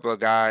got a couple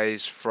of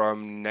guys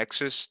from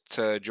Nexus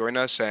to join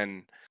us,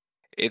 and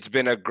it's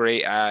been a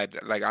great ad.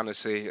 Like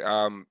honestly,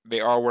 they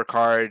all work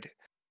hard,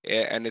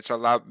 and it's a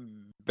lot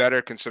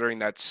better considering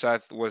that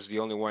Seth was the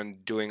only one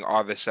doing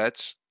all the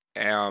sets.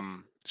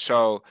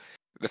 So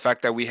the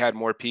fact that we had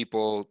more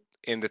people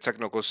in the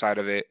technical side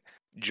of it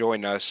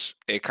join us,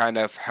 it kind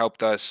of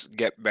helped us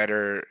get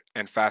better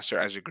and faster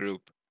as a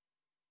group.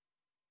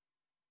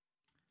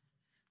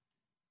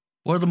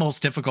 What are the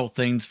most difficult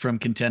things from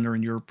Contender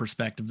in your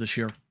perspective this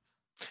year?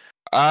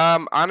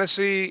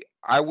 Honestly,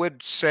 I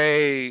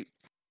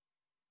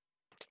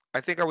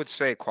think I would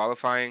say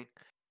qualifying.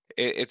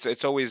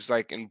 It's always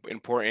like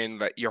important.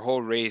 Like your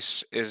whole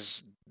race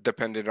is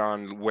dependent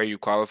on where you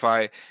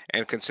qualify,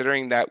 and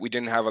considering that we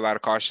didn't have a lot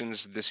of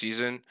cautions this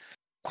season,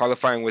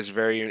 qualifying was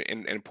very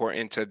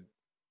important to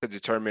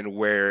determine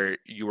where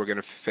you were going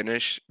to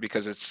finish,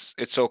 because it's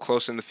so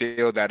close in the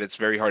field that it's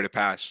very hard to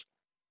pass.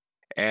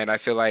 And I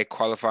feel like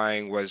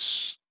qualifying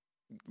was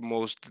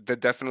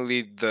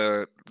definitely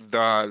the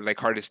like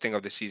hardest thing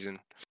of the season.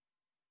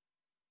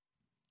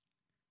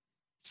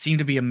 Seemed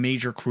to be a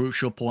major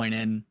crucial point.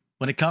 And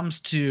when it comes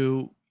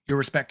to your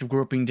respective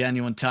grouping,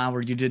 Daniel and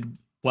Tyler, you did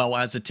well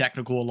as a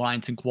Technical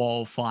Alliance in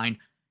qualifying.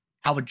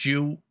 How would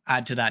you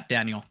add to that,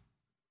 Daniel?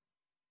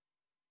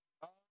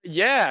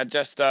 Yeah,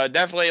 just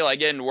definitely like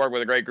getting to work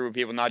with a great group of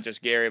people, not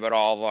just Garey, but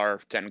all of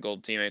our technical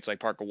teammates like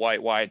Parker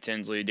White, Wyatt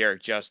Tinsley,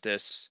 Derek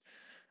Justice,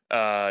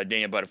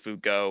 Daniel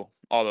Buttafuoco,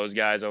 all those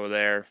guys over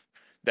there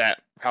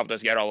that helped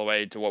us get all the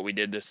way to what we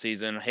did this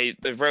season. Hey,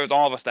 there was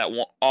all of us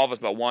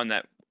but one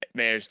that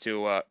managed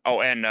to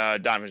and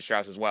Donovan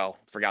Strauss as well.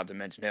 Forgot to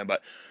mention him,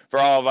 but for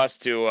all of us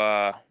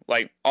to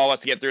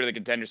get through to the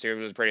Contender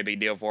Series was a pretty big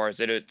deal for us.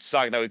 It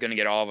sucked that we couldn't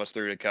get all of us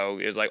through to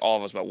Coke. It was like all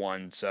of us but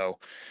one. So,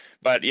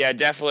 but yeah,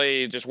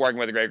 definitely just working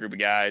with a great group of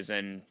guys,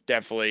 and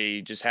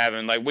definitely just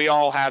having we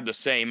all have the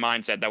same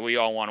mindset that we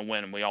all want to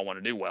win and we all want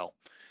to do well.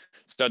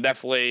 So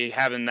definitely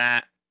having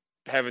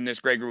this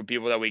great group of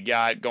people that we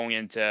got going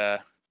into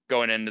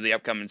the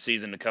upcoming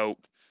season to cope,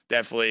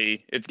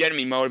 definitely it's getting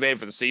me motivated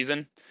for the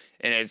season,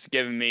 and it's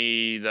giving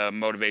me the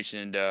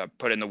motivation to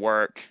put in the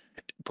work,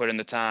 put in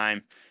the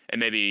time, and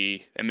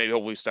maybe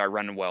hopefully start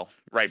running well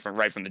right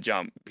from the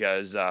jump,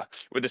 because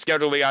with the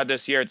schedule we got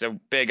this year, it's a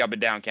big up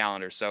and down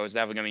calendar, so it's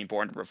definitely going to be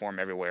important to perform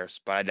everywhere.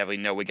 But I definitely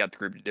know we got the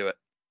group to do it.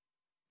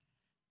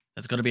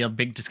 That's going to be a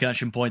big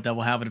discussion point that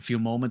we'll have in a few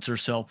moments or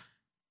so.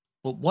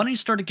 But why don't you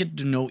start to get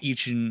to know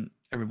each and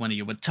every one of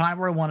you? With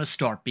Tyler, I want to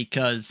start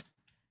because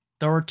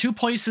there are two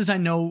places I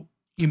know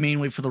you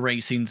mainly for the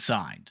racing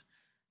side.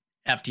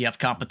 FTF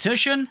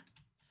competition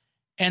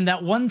And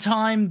that one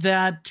time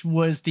that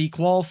was the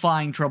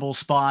qualifying trouble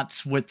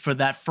spots for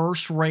that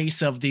first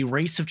race of the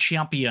Race of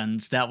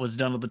Champions that was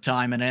done at the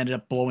time and ended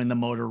up blowing the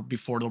motor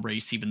before the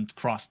race even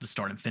crossed the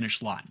start and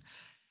finish line.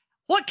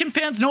 What can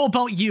fans know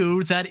about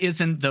you that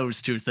isn't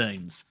those two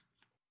things?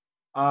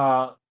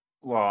 Well,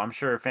 I'm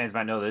sure fans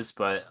might know this,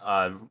 but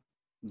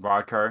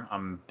rod car,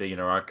 I'm big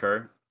into rod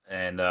car.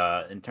 And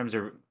in terms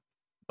of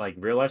like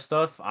real life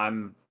stuff,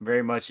 I'm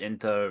very much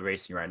into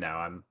racing right now.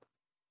 I'm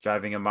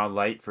driving a Model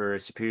Light for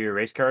Superior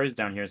Race Cars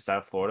down here in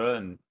South Florida,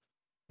 and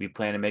we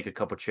plan to make a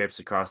couple trips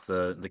across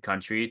the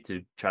country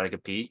to try to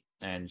compete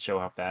and show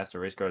how fast the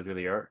race cars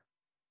really are.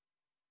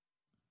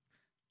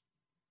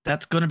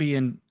 That's going to be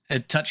a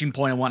touching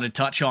point I want to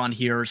touch on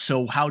here.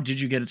 So how did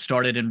you get it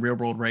started in real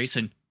world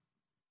racing?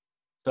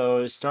 So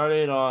it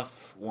started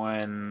off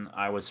when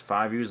I was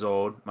 5 years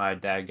old. My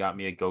dad got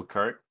me a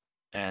go-kart,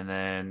 and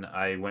then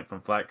I went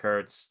from flat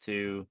karts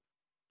to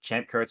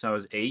champ karts when I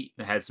was 8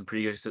 and had some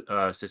pretty good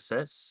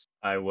success.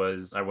 I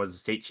was a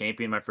state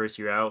champion my first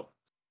year out.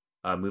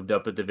 Moved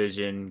up a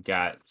division,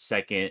 got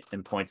second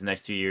in points the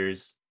next 2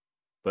 years.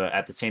 But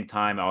at the same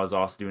time, I was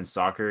also doing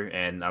soccer,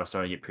 and I was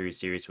starting to get pretty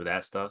serious with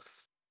that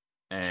stuff.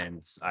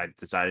 And I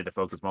decided to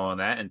focus more on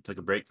that and took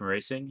a break from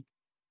racing.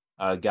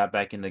 Got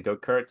back in the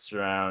go-karts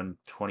around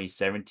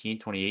 2017,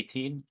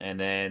 2018, and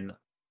then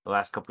the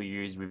last couple of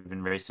years we've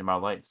been racing Mile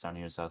Lights down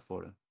here in South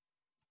Florida.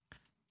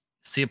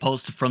 See a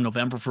post from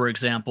November, for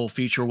example,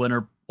 feature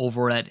winner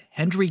over at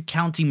Hendry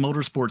County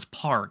Motorsports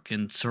Park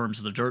in terms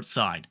of the dirt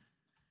side.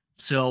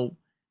 So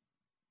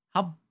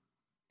how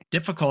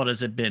difficult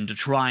has it been to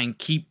try and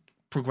keep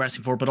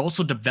progressing forward, but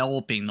also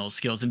developing those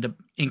skills and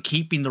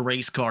keeping the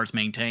race cars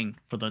maintained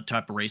for the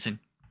type of racing?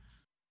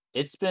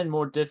 It's been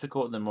more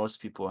difficult than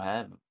most people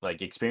have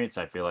like experience,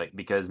 I feel like,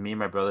 because me and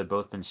my brother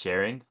both been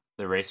sharing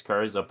the race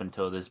cars up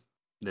until this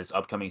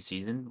upcoming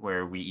season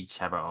where we each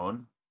have our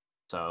own.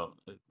 So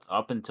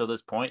up until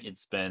this point,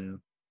 it's been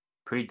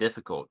pretty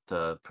difficult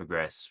to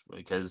progress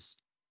because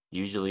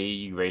usually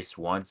you race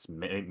once,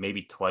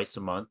 maybe twice a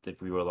month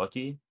if we were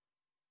lucky,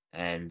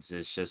 and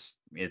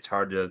it's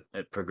hard to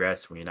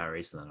progress when you're not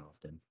racing that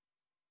often.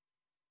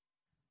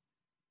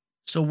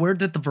 So where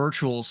did the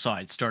virtual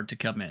side start to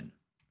come in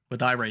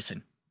with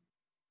iRacing?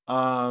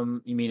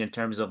 You mean in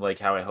terms of like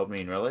how it helped me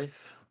in real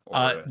life,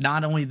 or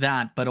Not only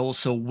that, but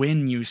also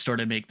when you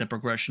started to make the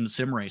progression to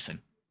sim racing.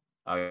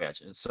 oh,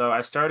 gotcha. So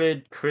I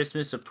started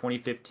Christmas of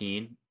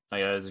 2015. I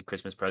got it as a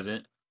Christmas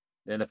present.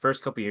 Then the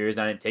first couple years,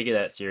 I didn't take it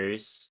that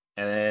serious,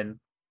 and then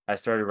I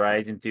started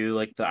rising through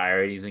like the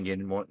I-ratings and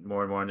getting more and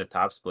more into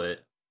top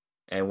split.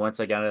 And once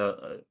I got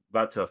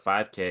about to a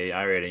 5K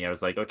I rating, I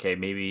was like, okay,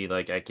 maybe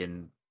like I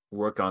can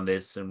work on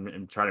this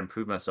and try to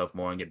improve myself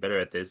more and get better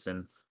at this.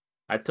 And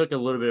I took a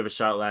little bit of a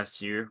shot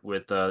last year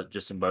with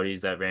just some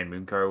buddies that ran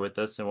Mooncar with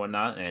us and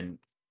whatnot. And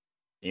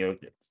you know,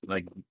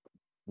 like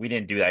we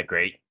didn't do that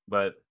great,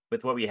 but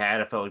with what we had,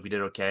 I felt like we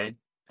did okay.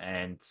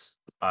 And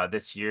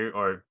this year,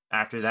 or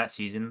after that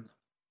season,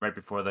 right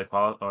before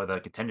the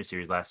contender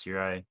series last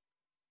year,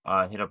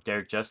 I hit up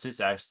Derek Justice,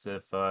 asked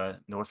if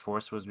North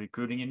Force was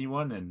recruiting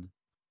anyone,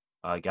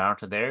 and got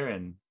onto there.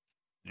 And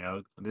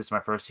this is my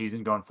first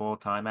season going full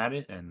time at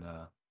it, and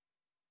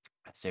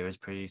I'd say it was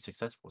pretty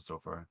successful so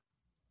far.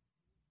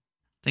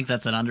 I think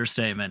that's an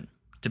understatement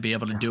to be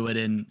able to do it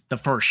in the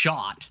first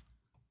shot.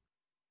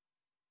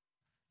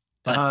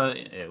 But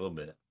Yeah, a little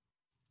bit.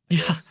 I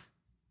yeah. guess.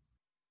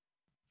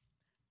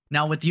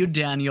 Now with you,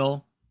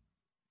 Daniel,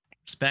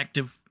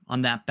 perspective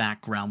on that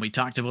background. We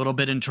talked a little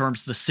bit in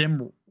terms of the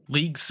sim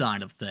league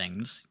side of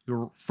things.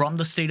 You're from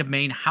the state of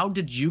Maine. How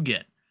did you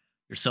get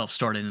yourself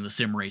started in the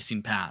sim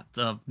racing path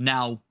of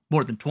now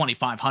more than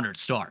 2,500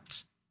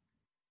 starts?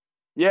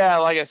 Yeah,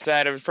 like I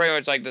said, it was pretty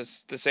much like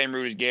the same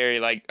route as Garey.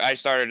 Like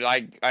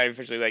I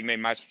officially like made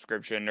my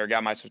subscription or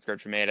got my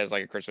subscription made as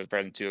like a Christmas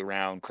present to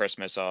around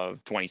Christmas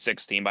of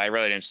 2016. But I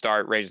really didn't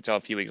start racing until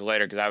a few weeks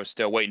later because I was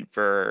still waiting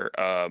for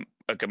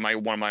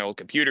one of my old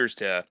computers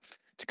to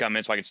come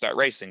in so I could start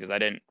racing because I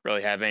didn't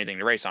really have anything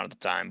to race on at the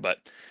time. But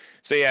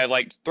so yeah,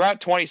 like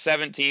throughout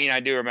 2017, I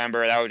do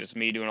remember that was just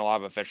me doing a lot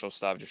of official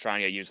stuff, just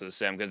trying to get used to the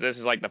sim because this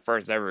is like the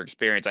first ever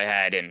experience I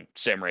had in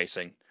sim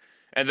racing.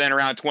 And then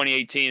around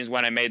 2018 is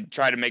when I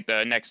tried to make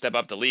the next step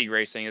up to league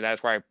racing. And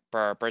that's where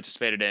I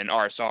participated in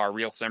RSR,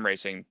 Real Sim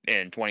Racing,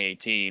 in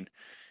 2018.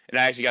 And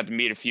I actually got to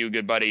meet a few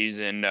good buddies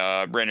in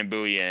Brendan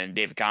Bowie and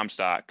David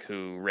Comstock,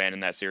 who ran in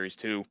that series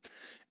too.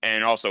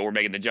 And also we're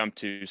making the jump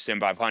to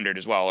Sim 500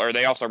 as well. Or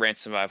they also ran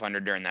Sim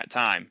 500 during that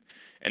time.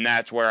 And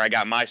that's where I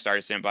got my start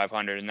at Sim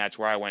 500, and that's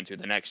where I went to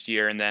the next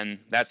year. And then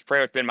that's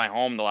pretty much been my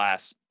home the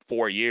last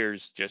 4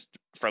 years, just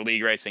for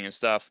league racing and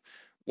stuff.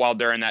 While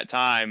during that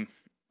time,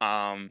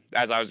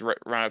 as I was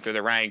running up through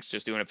the ranks,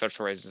 just doing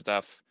official races and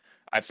stuff,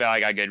 I felt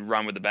like I could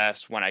run with the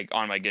best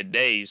on my good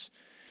days.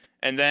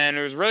 And then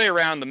it was really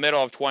around the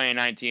middle of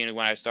 2019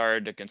 when I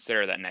started to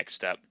consider that next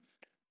step.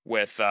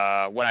 With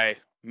when I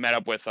met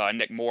up with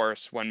Nick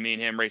Morris when me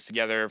and him raced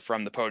together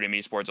from the Podium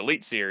Esports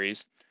Elite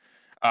Series.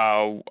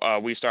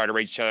 we started to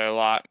race each other a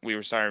lot. We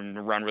were starting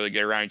to run really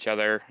good around each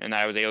other, and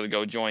I was able to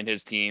go join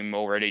his team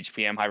over at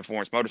HPM High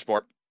Performance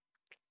Motorsport.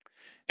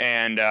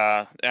 And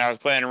I was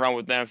planning to run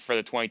with them for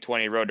the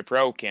 2020 Road to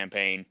Pro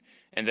campaign,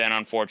 and then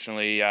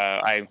unfortunately,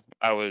 I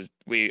was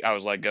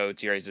let go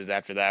 2 races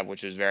after that,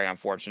 which is very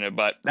unfortunate.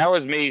 But that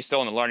was me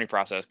still in the learning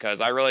process because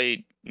I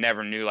really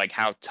never knew like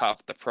how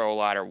tough the pro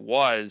ladder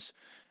was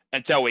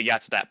until we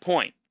got to that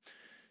point.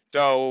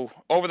 So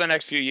over the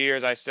next few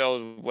years, I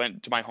still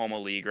went to my home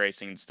league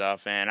racing and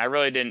stuff, and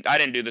I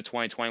didn't do the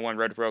 2021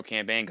 Road to Pro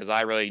campaign because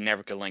I really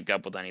never could link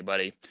up with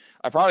anybody.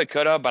 I probably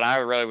could have, but I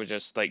really was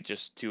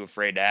just too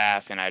afraid to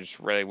ask, and I just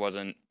really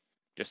wasn't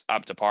just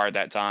up to par at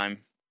that time.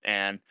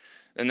 And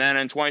then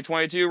in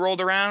 2022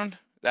 rolled around.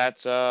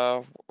 That's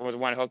was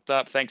when I hooked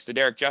up. Thanks to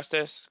Derek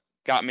Justice,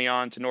 got me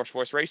on to North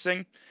Force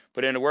Racing,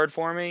 put in a word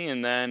for me,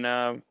 and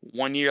then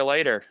 1 year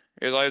later,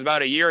 it was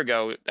about a year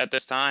ago at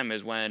this time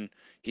is when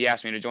he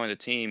asked me to join the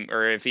team,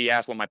 or if he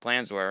asked what my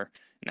plans were,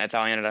 and that's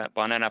how I ended up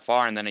on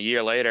NFR. And then a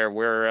year later,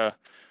 we're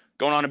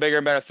going on to bigger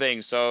and better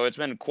things. So it's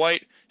been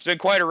quite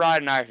a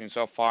ride in action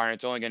so far, and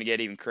it's only going to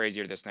get even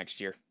crazier this next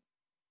year.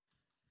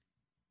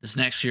 This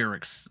next year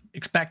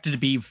expected to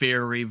be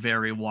very,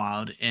 very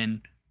wild,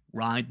 and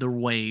ride the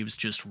waves,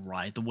 just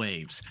ride the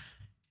waves.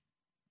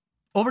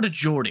 Over to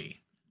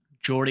Jordy.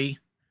 Jordy,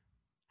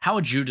 how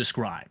would you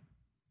describe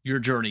your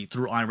journey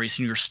through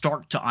iRacing, your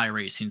start to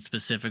iRacing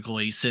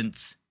specifically,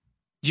 since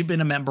you've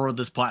been a member of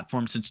this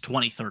platform since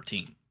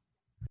 2013?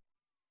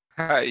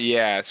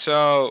 Yeah,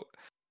 so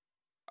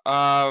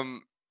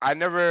I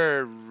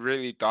never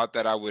really thought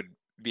that I would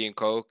be in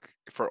Coke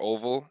for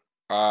Oval.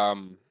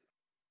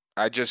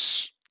 I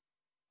just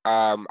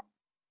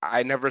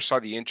I never saw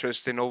the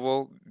interest in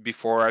Oval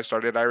before I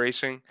started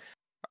iRacing.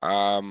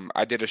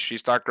 I did a street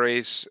stock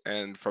race,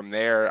 and from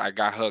there I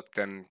got hooked,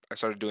 and I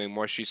started doing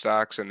more street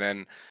stocks, and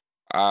then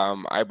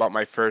I bought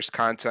my first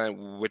content,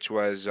 which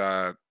was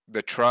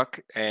the truck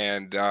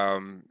and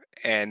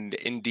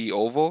Indy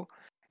Oval,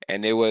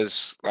 and it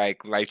was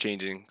like life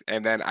changing.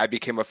 And then I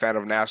became a fan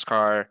of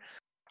NASCAR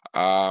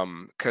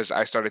because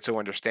I started to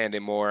understand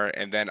it more,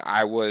 and then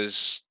I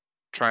was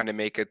trying to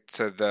make it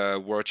to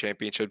the World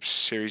Championship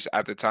Series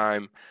at the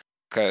time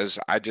because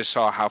I just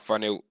saw how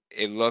fun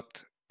it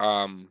looked.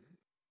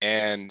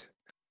 And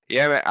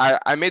yeah, man,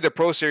 I made the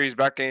Pro Series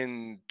back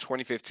in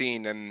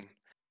 2015, and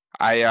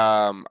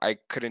I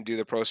couldn't do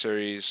the Pro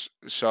Series,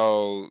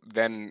 so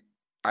then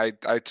I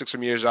took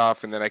some years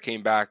off, and then I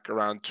came back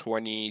around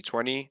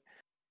 2020,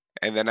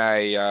 and then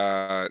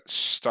I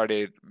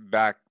started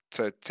back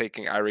to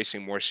taking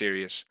iRacing more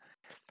serious,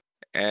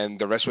 and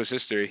the rest was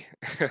history.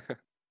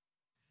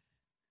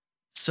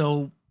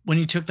 So when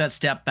you took that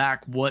step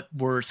back, what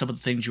were some of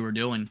the things you were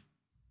doing?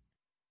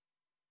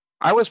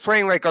 I was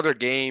playing like other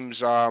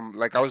games,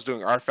 like I was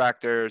doing R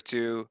Factor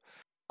too.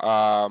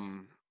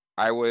 Um,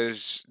 I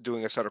was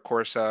doing Assetto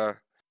Corsa,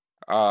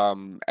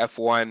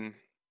 F1,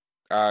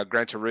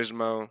 Gran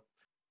Turismo,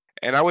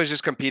 and I was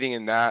just competing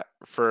in that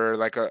for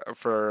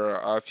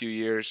a few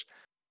years,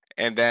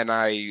 and then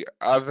I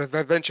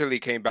eventually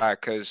came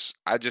back because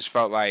I just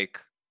felt like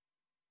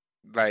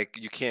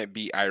you can't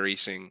beat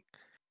iRacing.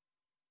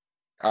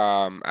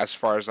 As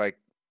far as like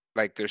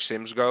their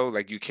sims go,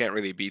 like you can't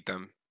really beat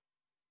them,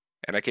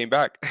 and I came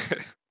back.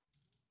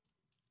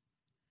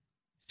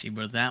 See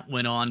where that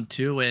went on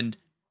too. And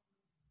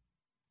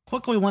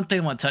quickly, one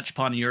thing I want to touch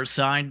upon your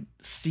side,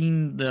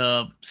 seeing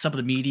some of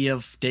the media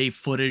day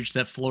footage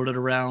that floated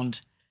around,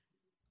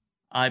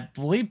 I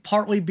believe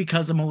partly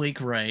because of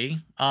Malik Ray.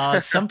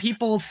 Some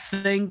people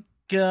think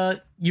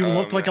you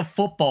look like Man. a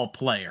football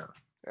player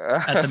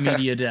at the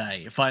media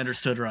day, if I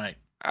understood right.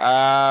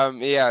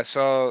 Yeah,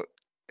 so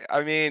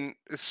I mean,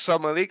 so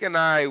Malik and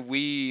I,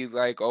 we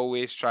like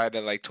always try to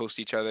like toast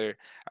each other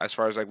as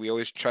far as like we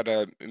always try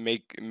to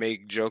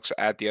make jokes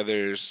at the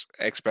other's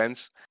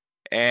expense.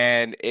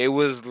 And it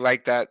was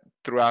like that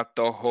throughout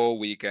the whole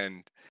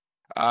weekend.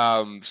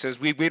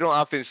 Since we don't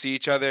often see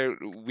each other,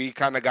 we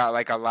kind of got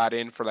like a lot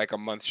in for like a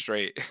month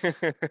straight.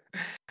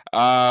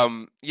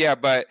 Yeah,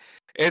 but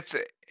it's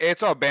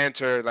it's all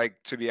banter,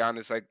 like to be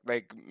honest.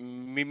 Like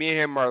me and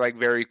him are like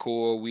very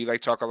cool. We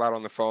like talk a lot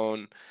on the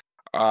phone,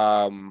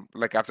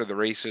 like after the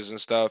races and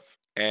stuff,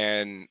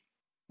 and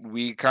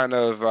we kind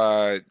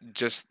of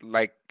just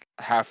like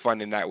have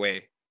fun in that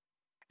way.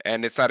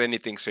 And it's not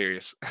anything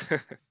serious.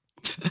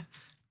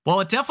 Well,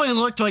 it definitely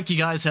looked like you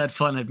guys had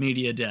fun at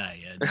Media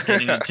Day and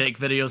getting to take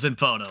videos and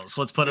photos.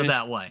 Let's put it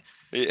that way.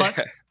 Yeah.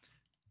 But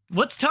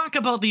let's talk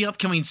about the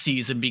upcoming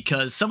season,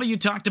 because some of you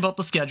talked about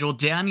the schedule.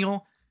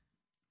 Daniel,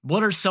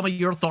 what are some of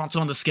your thoughts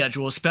on the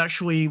schedule,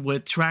 especially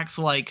with tracks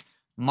like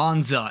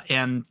Monza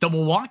and the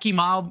Milwaukee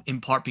Mile,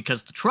 in part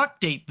because the truck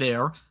date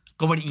there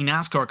going to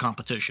NASCAR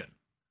competition?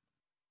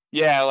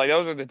 Yeah, like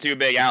those are the two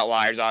big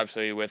outliers,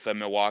 obviously, with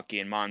Milwaukee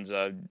and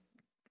Monza.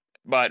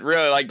 But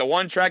really, like the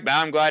one track that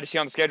I'm glad to see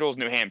on the schedule is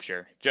New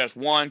Hampshire. Just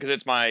one, because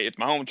it's my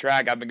home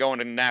track. I've been going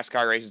to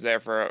NASCAR races there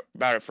for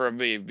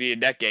be a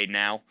decade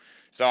now.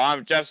 So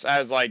I'm just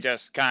as like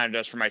just kind of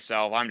just for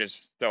myself. I'm just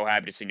so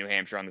happy to see New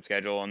Hampshire on the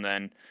schedule. And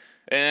then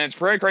And it's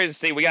pretty crazy to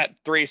see. We got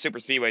 3 super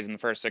speedways in the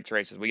first 6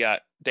 races. We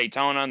got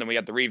Daytona, then we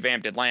got the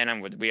revamped Atlanta,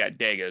 and we got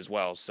Dega as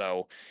well.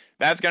 So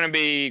that's going to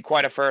be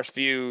quite a first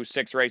few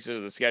 6 races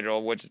of the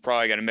schedule, which is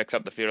probably going to mix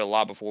up the field a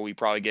lot before we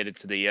probably get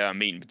into the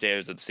meat and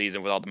potatoes of the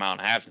season with all the mile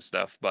and a half and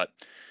stuff. But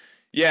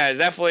yeah, it's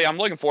definitely. I'm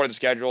looking forward to the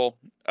schedule.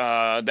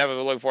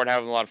 Definitely looking forward to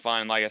having a lot of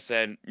fun. Like I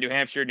said, New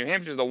Hampshire. New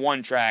Hampshire is the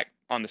one track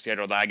on the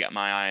schedule that I got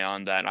my eye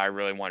on that I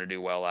really want to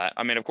do well at.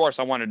 I mean, of course,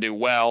 I want to do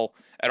well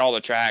at all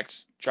the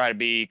tracks, try to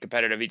be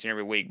competitive each and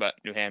every week, but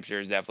New Hampshire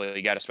has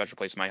definitely got a special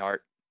place in my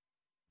heart.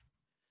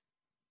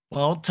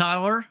 Well,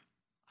 Tyler,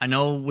 I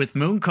know with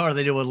Mooncar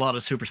they do a lot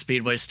of super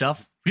speedway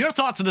stuff. Your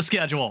thoughts on the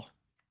schedule?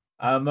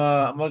 I'm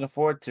looking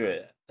forward to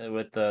it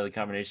with the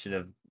combination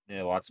of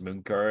lots of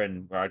moon car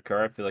and rod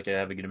car. I feel like I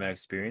have a good amount of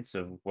experience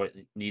of what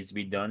needs to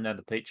be done at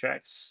the plate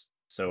tracks.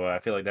 So I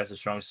feel like that's a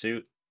strong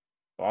suit.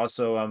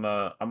 Also,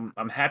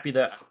 I'm happy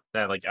that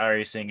like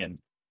iRacing and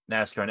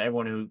NASCAR and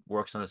everyone who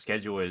works on the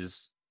schedule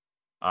is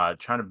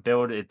trying to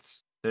build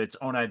its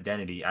own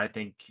identity. I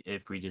think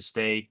if we just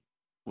stay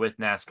with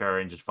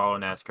NASCAR and just follow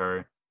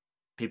NASCAR,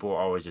 people will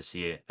always just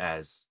see it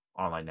as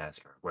online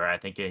NASCAR. Where I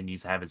think it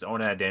needs to have its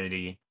own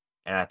identity,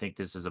 and I think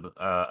this is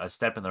a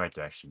step in the right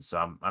direction.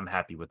 So I'm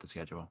happy with the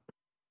schedule.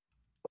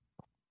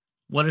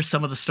 What are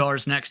some of the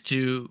stars next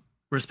to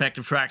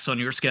respective tracks on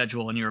your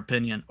schedule, in your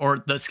opinion,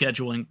 or the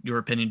schedule in your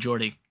opinion,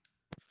 Jordy?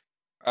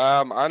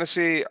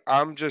 Honestly,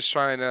 I'm just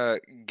trying to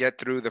get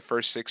through the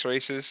first 6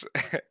 races,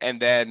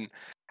 and then,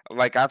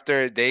 like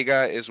after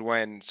Dega is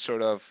when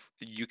sort of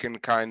you can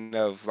kind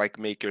of like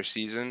make your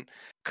season,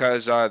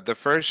 because the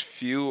first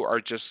few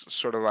are just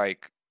sort of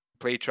like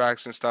play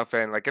tracks and stuff,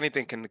 and like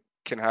anything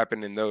can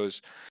happen in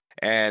those,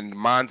 and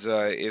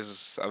Monza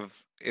is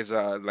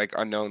like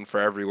unknown for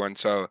everyone,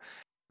 so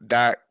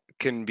that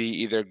can be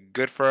either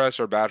good for us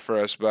or bad for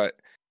us, but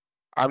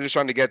I'm just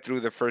trying to get through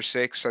the first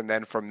 6, and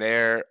then from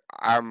there,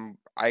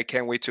 I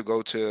can't wait to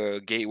go to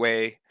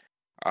Gateway,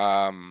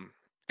 and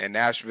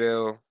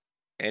Nashville,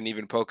 and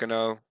even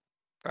Pocono,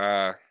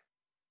 uh,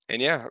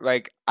 and yeah,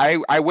 like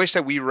I wish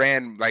that we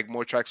ran like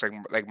more tracks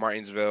like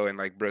Martinsville and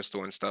like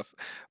Bristol and stuff,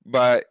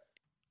 but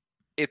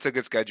it's a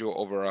good schedule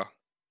overall.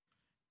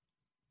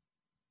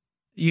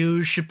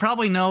 You should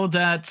probably know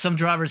that some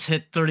drivers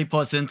hit 30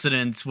 plus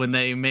incidents when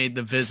they made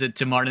the visit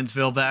to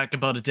Martinsville back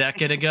about a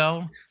decade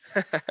ago.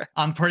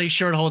 I'm pretty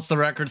sure it holds the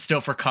record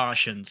still for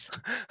cautions.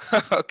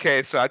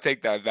 Okay, so I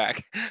take that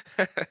back.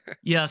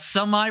 Yeah,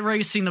 some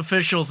iRacing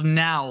officials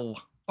now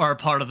are a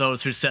part of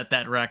those who set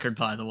that record,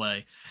 by the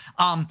way.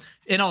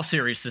 In all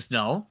seriousness,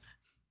 no.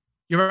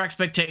 Your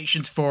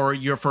expectations for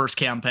your first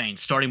campaign,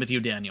 starting with you,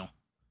 Daniel.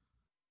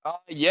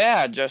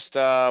 Yeah, just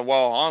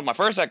well, on my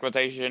first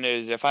expectation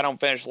is if I don't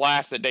finish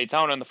last at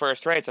Daytona in the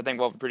first race, I think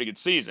we'll have a pretty good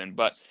season.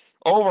 But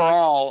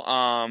overall,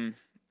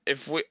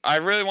 I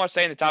really want to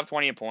stay in the top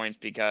 20 in points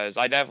because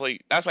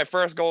that's my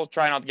first goal,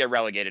 try not to get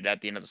relegated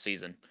at the end of the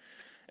season.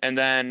 And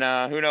then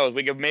who knows,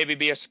 we could maybe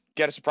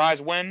get a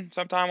surprise win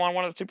sometime on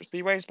one of the super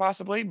speedways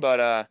possibly.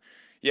 But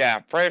yeah,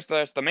 first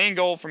the main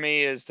goal for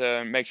me is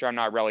to make sure I'm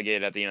not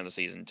relegated at the end of the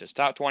season. Just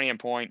top 20 in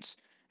points,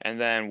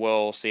 and then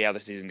we'll see how the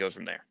season goes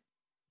from there.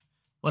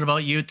 What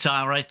about you,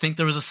 Tyler? I think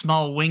there was a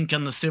small wink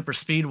on the super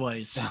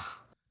speedways.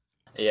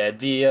 Yeah, it'd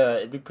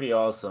be pretty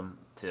awesome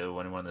to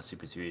win one of the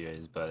super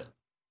speedways, but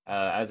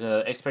as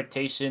an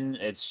expectation,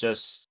 it's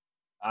just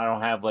I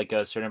don't have like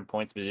a certain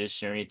points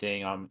position or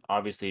anything.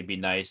 Obviously it'd be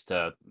nice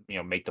to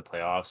make the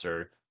playoffs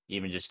or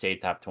even just stay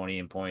top 20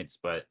 in points,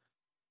 but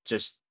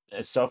just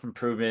a self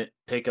improvement,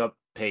 pick up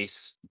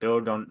pace,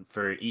 build on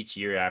for each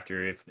year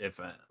after. If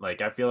like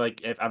I feel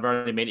like if I've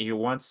already made it here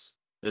once,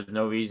 there's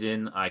no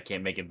reason I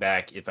can't make it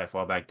back if I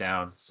fall back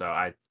down. So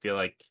I feel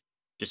like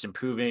just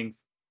improving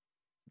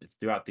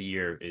throughout the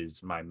year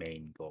is my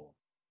main goal.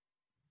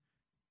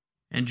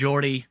 And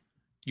Jordy,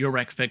 your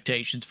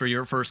expectations for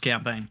your first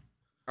campaign?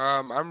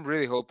 I'm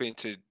really hoping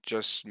to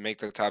just make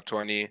the top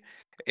 20.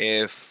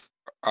 If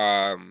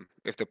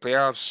if the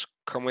playoffs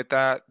come with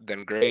that,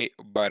 then great.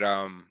 But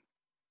I'm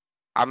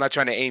not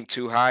trying to aim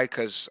too high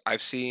because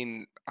I've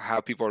seen how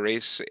people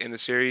race in the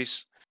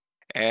series,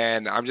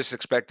 and I'm just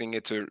expecting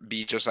it to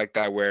be just like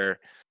that, where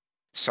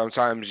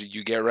sometimes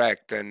you get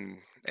wrecked and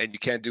you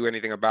can't do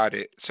anything about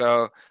it.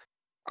 So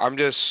I'm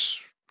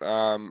just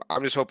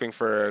hoping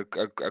for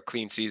a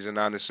clean season,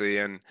 honestly,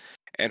 and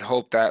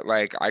hope that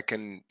like I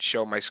can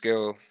show my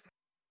skill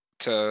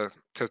to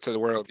the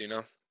world, you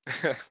know.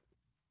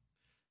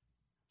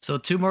 So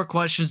 2 more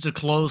questions to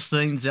close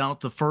things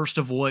out. The first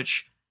of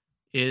which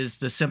is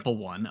the simple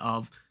one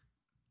of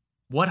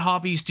what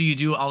hobbies do you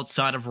do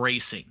outside of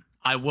racing?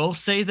 I will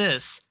say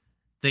this,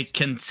 the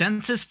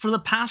consensus for the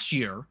past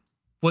year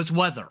was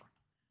weather.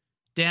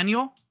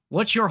 Daniel,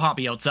 what's your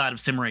hobby outside of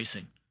sim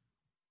racing?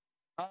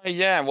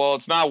 Yeah, well,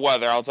 it's not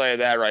weather. I'll tell you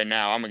that right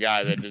now. I'm a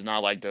guy that does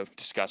not like to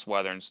discuss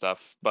weather and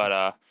stuff.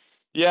 But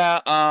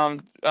yeah.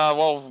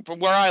 Well, from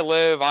where I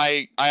live,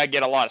 I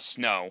get a lot of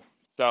snow.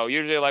 So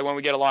usually, like when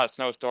we get a lot of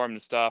snowstorms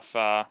and stuff,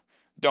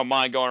 don't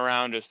mind going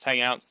around just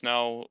hanging out in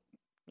snow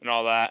and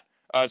all that.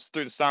 It's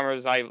through the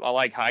summers. I've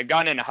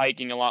gotten into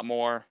hiking a lot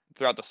more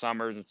throughout the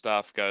summers and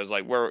stuff, because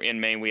like we're in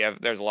Maine,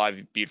 there's a lot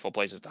of beautiful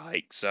places to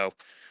hike. So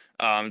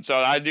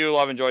I do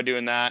enjoy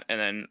doing that. And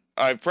then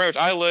I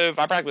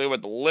practically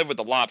live with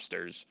the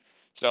lobsters.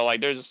 So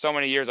like there's so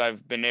many years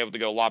I've been able to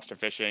go lobster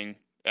fishing,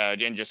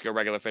 and just go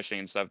regular fishing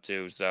and stuff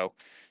too. So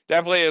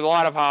definitely a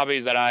lot of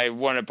hobbies that I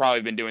wouldn't have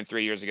probably been doing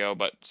 3 years ago,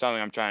 but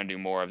something I'm trying to do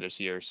more of this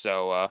year.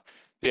 So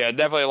yeah,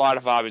 definitely a lot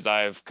of hobbies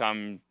I've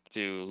come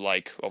to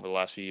like over the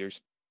last few years.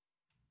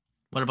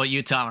 What about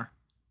you, Tyler?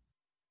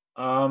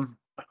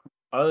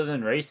 Other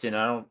than racing,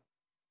 I don't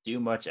do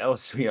much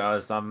else, to be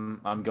honest. I'm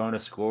going to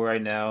school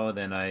right now,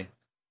 then I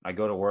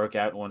go to work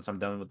out once I'm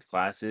done with the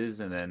classes,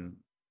 and then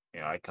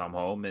I come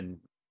home and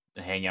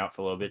hang out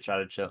for a little bit, try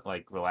to chill,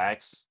 like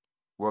relax,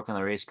 work on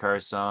the race car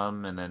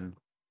some, and then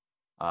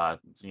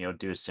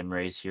do a sim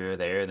race here or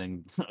there,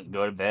 then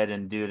go to bed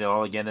and do it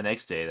all again the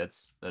next day.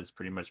 That's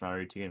pretty much my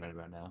routine right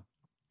about now.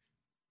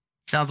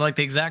 Sounds like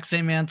the exact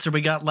same answer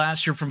we got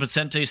last year from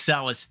Vicente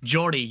Salas.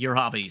 Jordy, your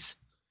hobbies?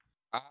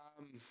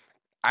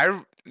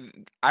 I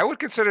would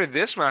consider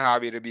this my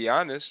hobby, to be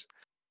honest.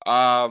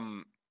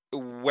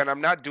 When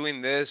I'm not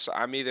doing this,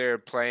 I'm either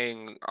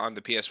playing on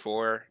the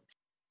PS4,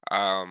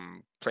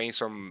 playing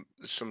some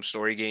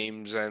story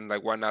games and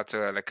like whatnot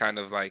to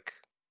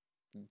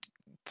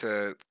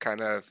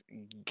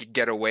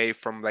get away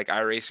from like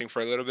iRacing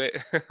for a little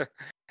bit,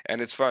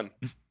 and it's fun.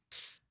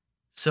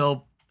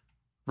 So,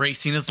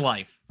 racing is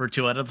life for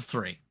 2 out of the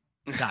 3.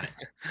 Got it.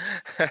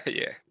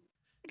 Yeah.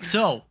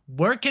 So,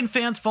 where can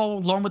fans follow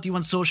along with you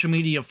on social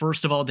media?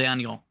 First of all,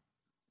 Daniel.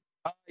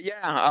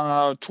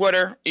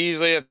 Twitter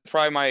easily. It's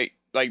probably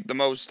the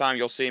most time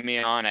you'll see me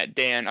on at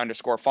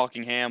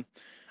Dan_Faulkingham.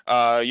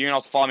 You can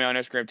also follow me on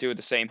Instagram too with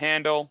the same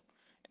handle.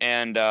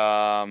 And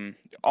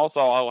also,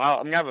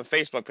 I'm gonna have a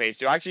Facebook page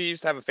too. I actually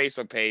used to have a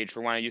Facebook page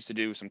for when I used to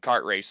do some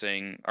kart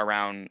racing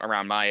around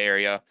my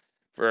area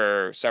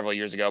for several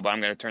years ago. But I'm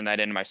gonna turn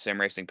that into my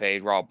sim racing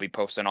page, where I'll be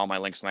posting all my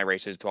links to my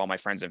races to all my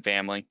friends and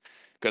family,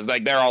 because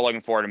they're all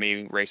looking forward to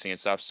me racing and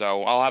stuff.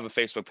 So I'll have a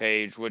Facebook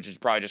page, which is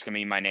probably just gonna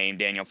be my name,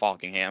 Daniel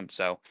Faulkingham.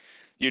 So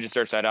you just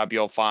search that up,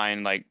 you'll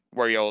find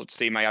where you'll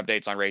see my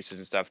updates on races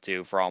and stuff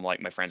too, for all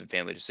my friends and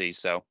family to see.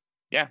 So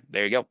yeah,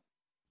 there you go.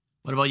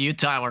 What about you,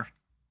 Tyler?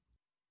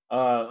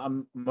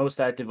 I'm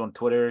most active on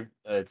Twitter.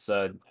 It's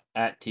at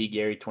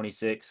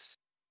tgarey26.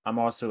 I'm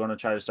also going to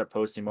try to start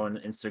posting more on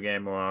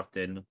Instagram more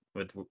often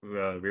with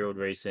real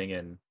racing,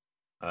 and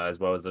as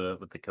well as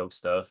with the Coke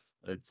stuff.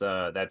 It's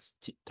that's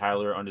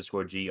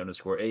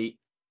Tyler_G_8.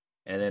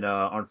 And then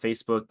on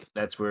Facebook,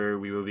 that's where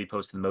we will be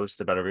posting most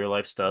about our real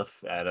life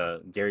stuff at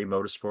Garey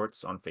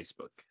Motorsports on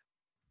Facebook.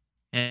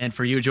 And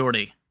for you,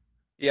 Jordy?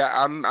 Yeah,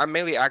 I'm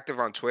mainly active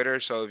on Twitter,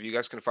 so if you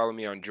guys can follow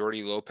me on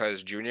Jordy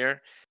Lopez Jr.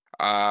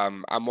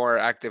 I'm more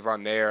active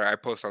on there. I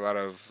post a lot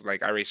of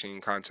like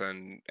iRacing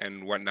content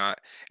and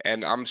whatnot,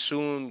 and I'm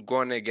soon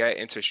going to get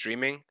into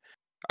streaming.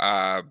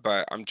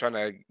 But I'm trying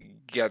to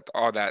get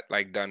all that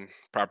done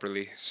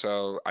properly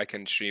so I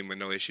can stream with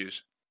no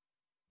issues.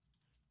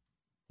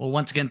 Well,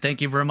 once again, thank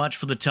you very much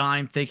for the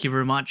time. Thank you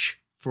very much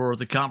for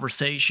the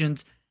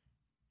conversations.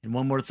 And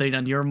one more thing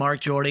on your mark,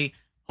 Jordy.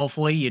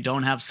 Hopefully you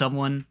don't have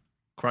someone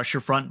crush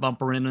your front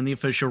bumper in the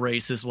official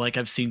races like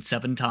I've seen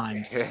 7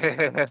 times.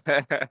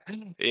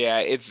 Yeah,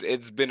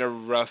 it's been a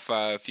rough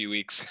few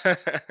weeks.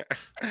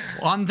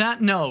 On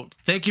that note,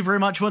 thank you very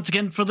much once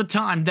again for the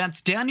time.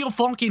 That's Daniel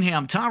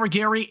Faulkingham, Tyler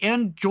Garey,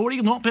 and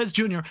Jordy Lopez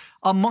Jr.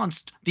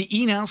 amongst the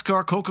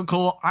eNASCAR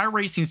Coca-Cola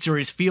iRacing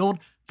Series field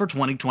for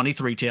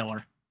 2023,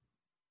 Taylor.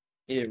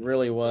 It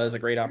really was a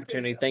great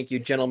opportunity. Thank you,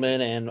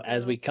 gentlemen. And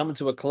as we come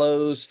to a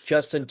close,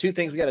 Justin, 2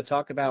 things we got to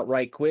talk about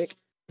right quick.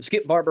 The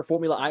Skip Barber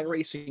Formula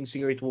iRacing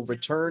Series will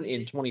return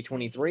in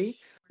 2023.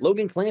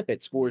 Logan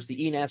Clampett scores the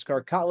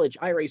eNASCAR College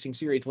iRacing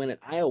Series win at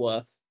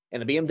Iowa.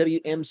 And the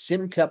BMW M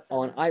Sim Cup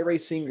on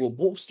iRacing will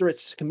bolster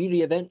its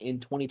community event in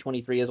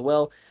 2023 as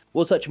well.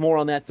 We'll touch more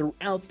on that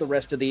throughout the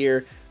rest of the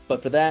year.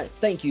 But for that,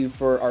 thank you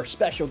for our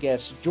special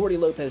guests, Jordy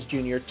Lopez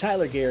Jr.,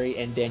 Tyler Garey,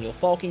 and Daniel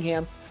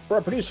Faulkingham. For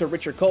our producer,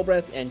 Richard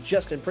Colbreth, and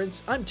Justin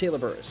Prince, I'm Taylor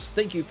Burris.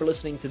 Thank you for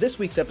listening to this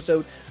week's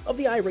episode of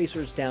the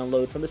iRacers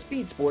Download from the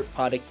Speed Sport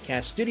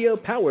Podcast Studio,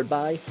 powered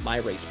by My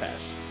Race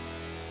Pass.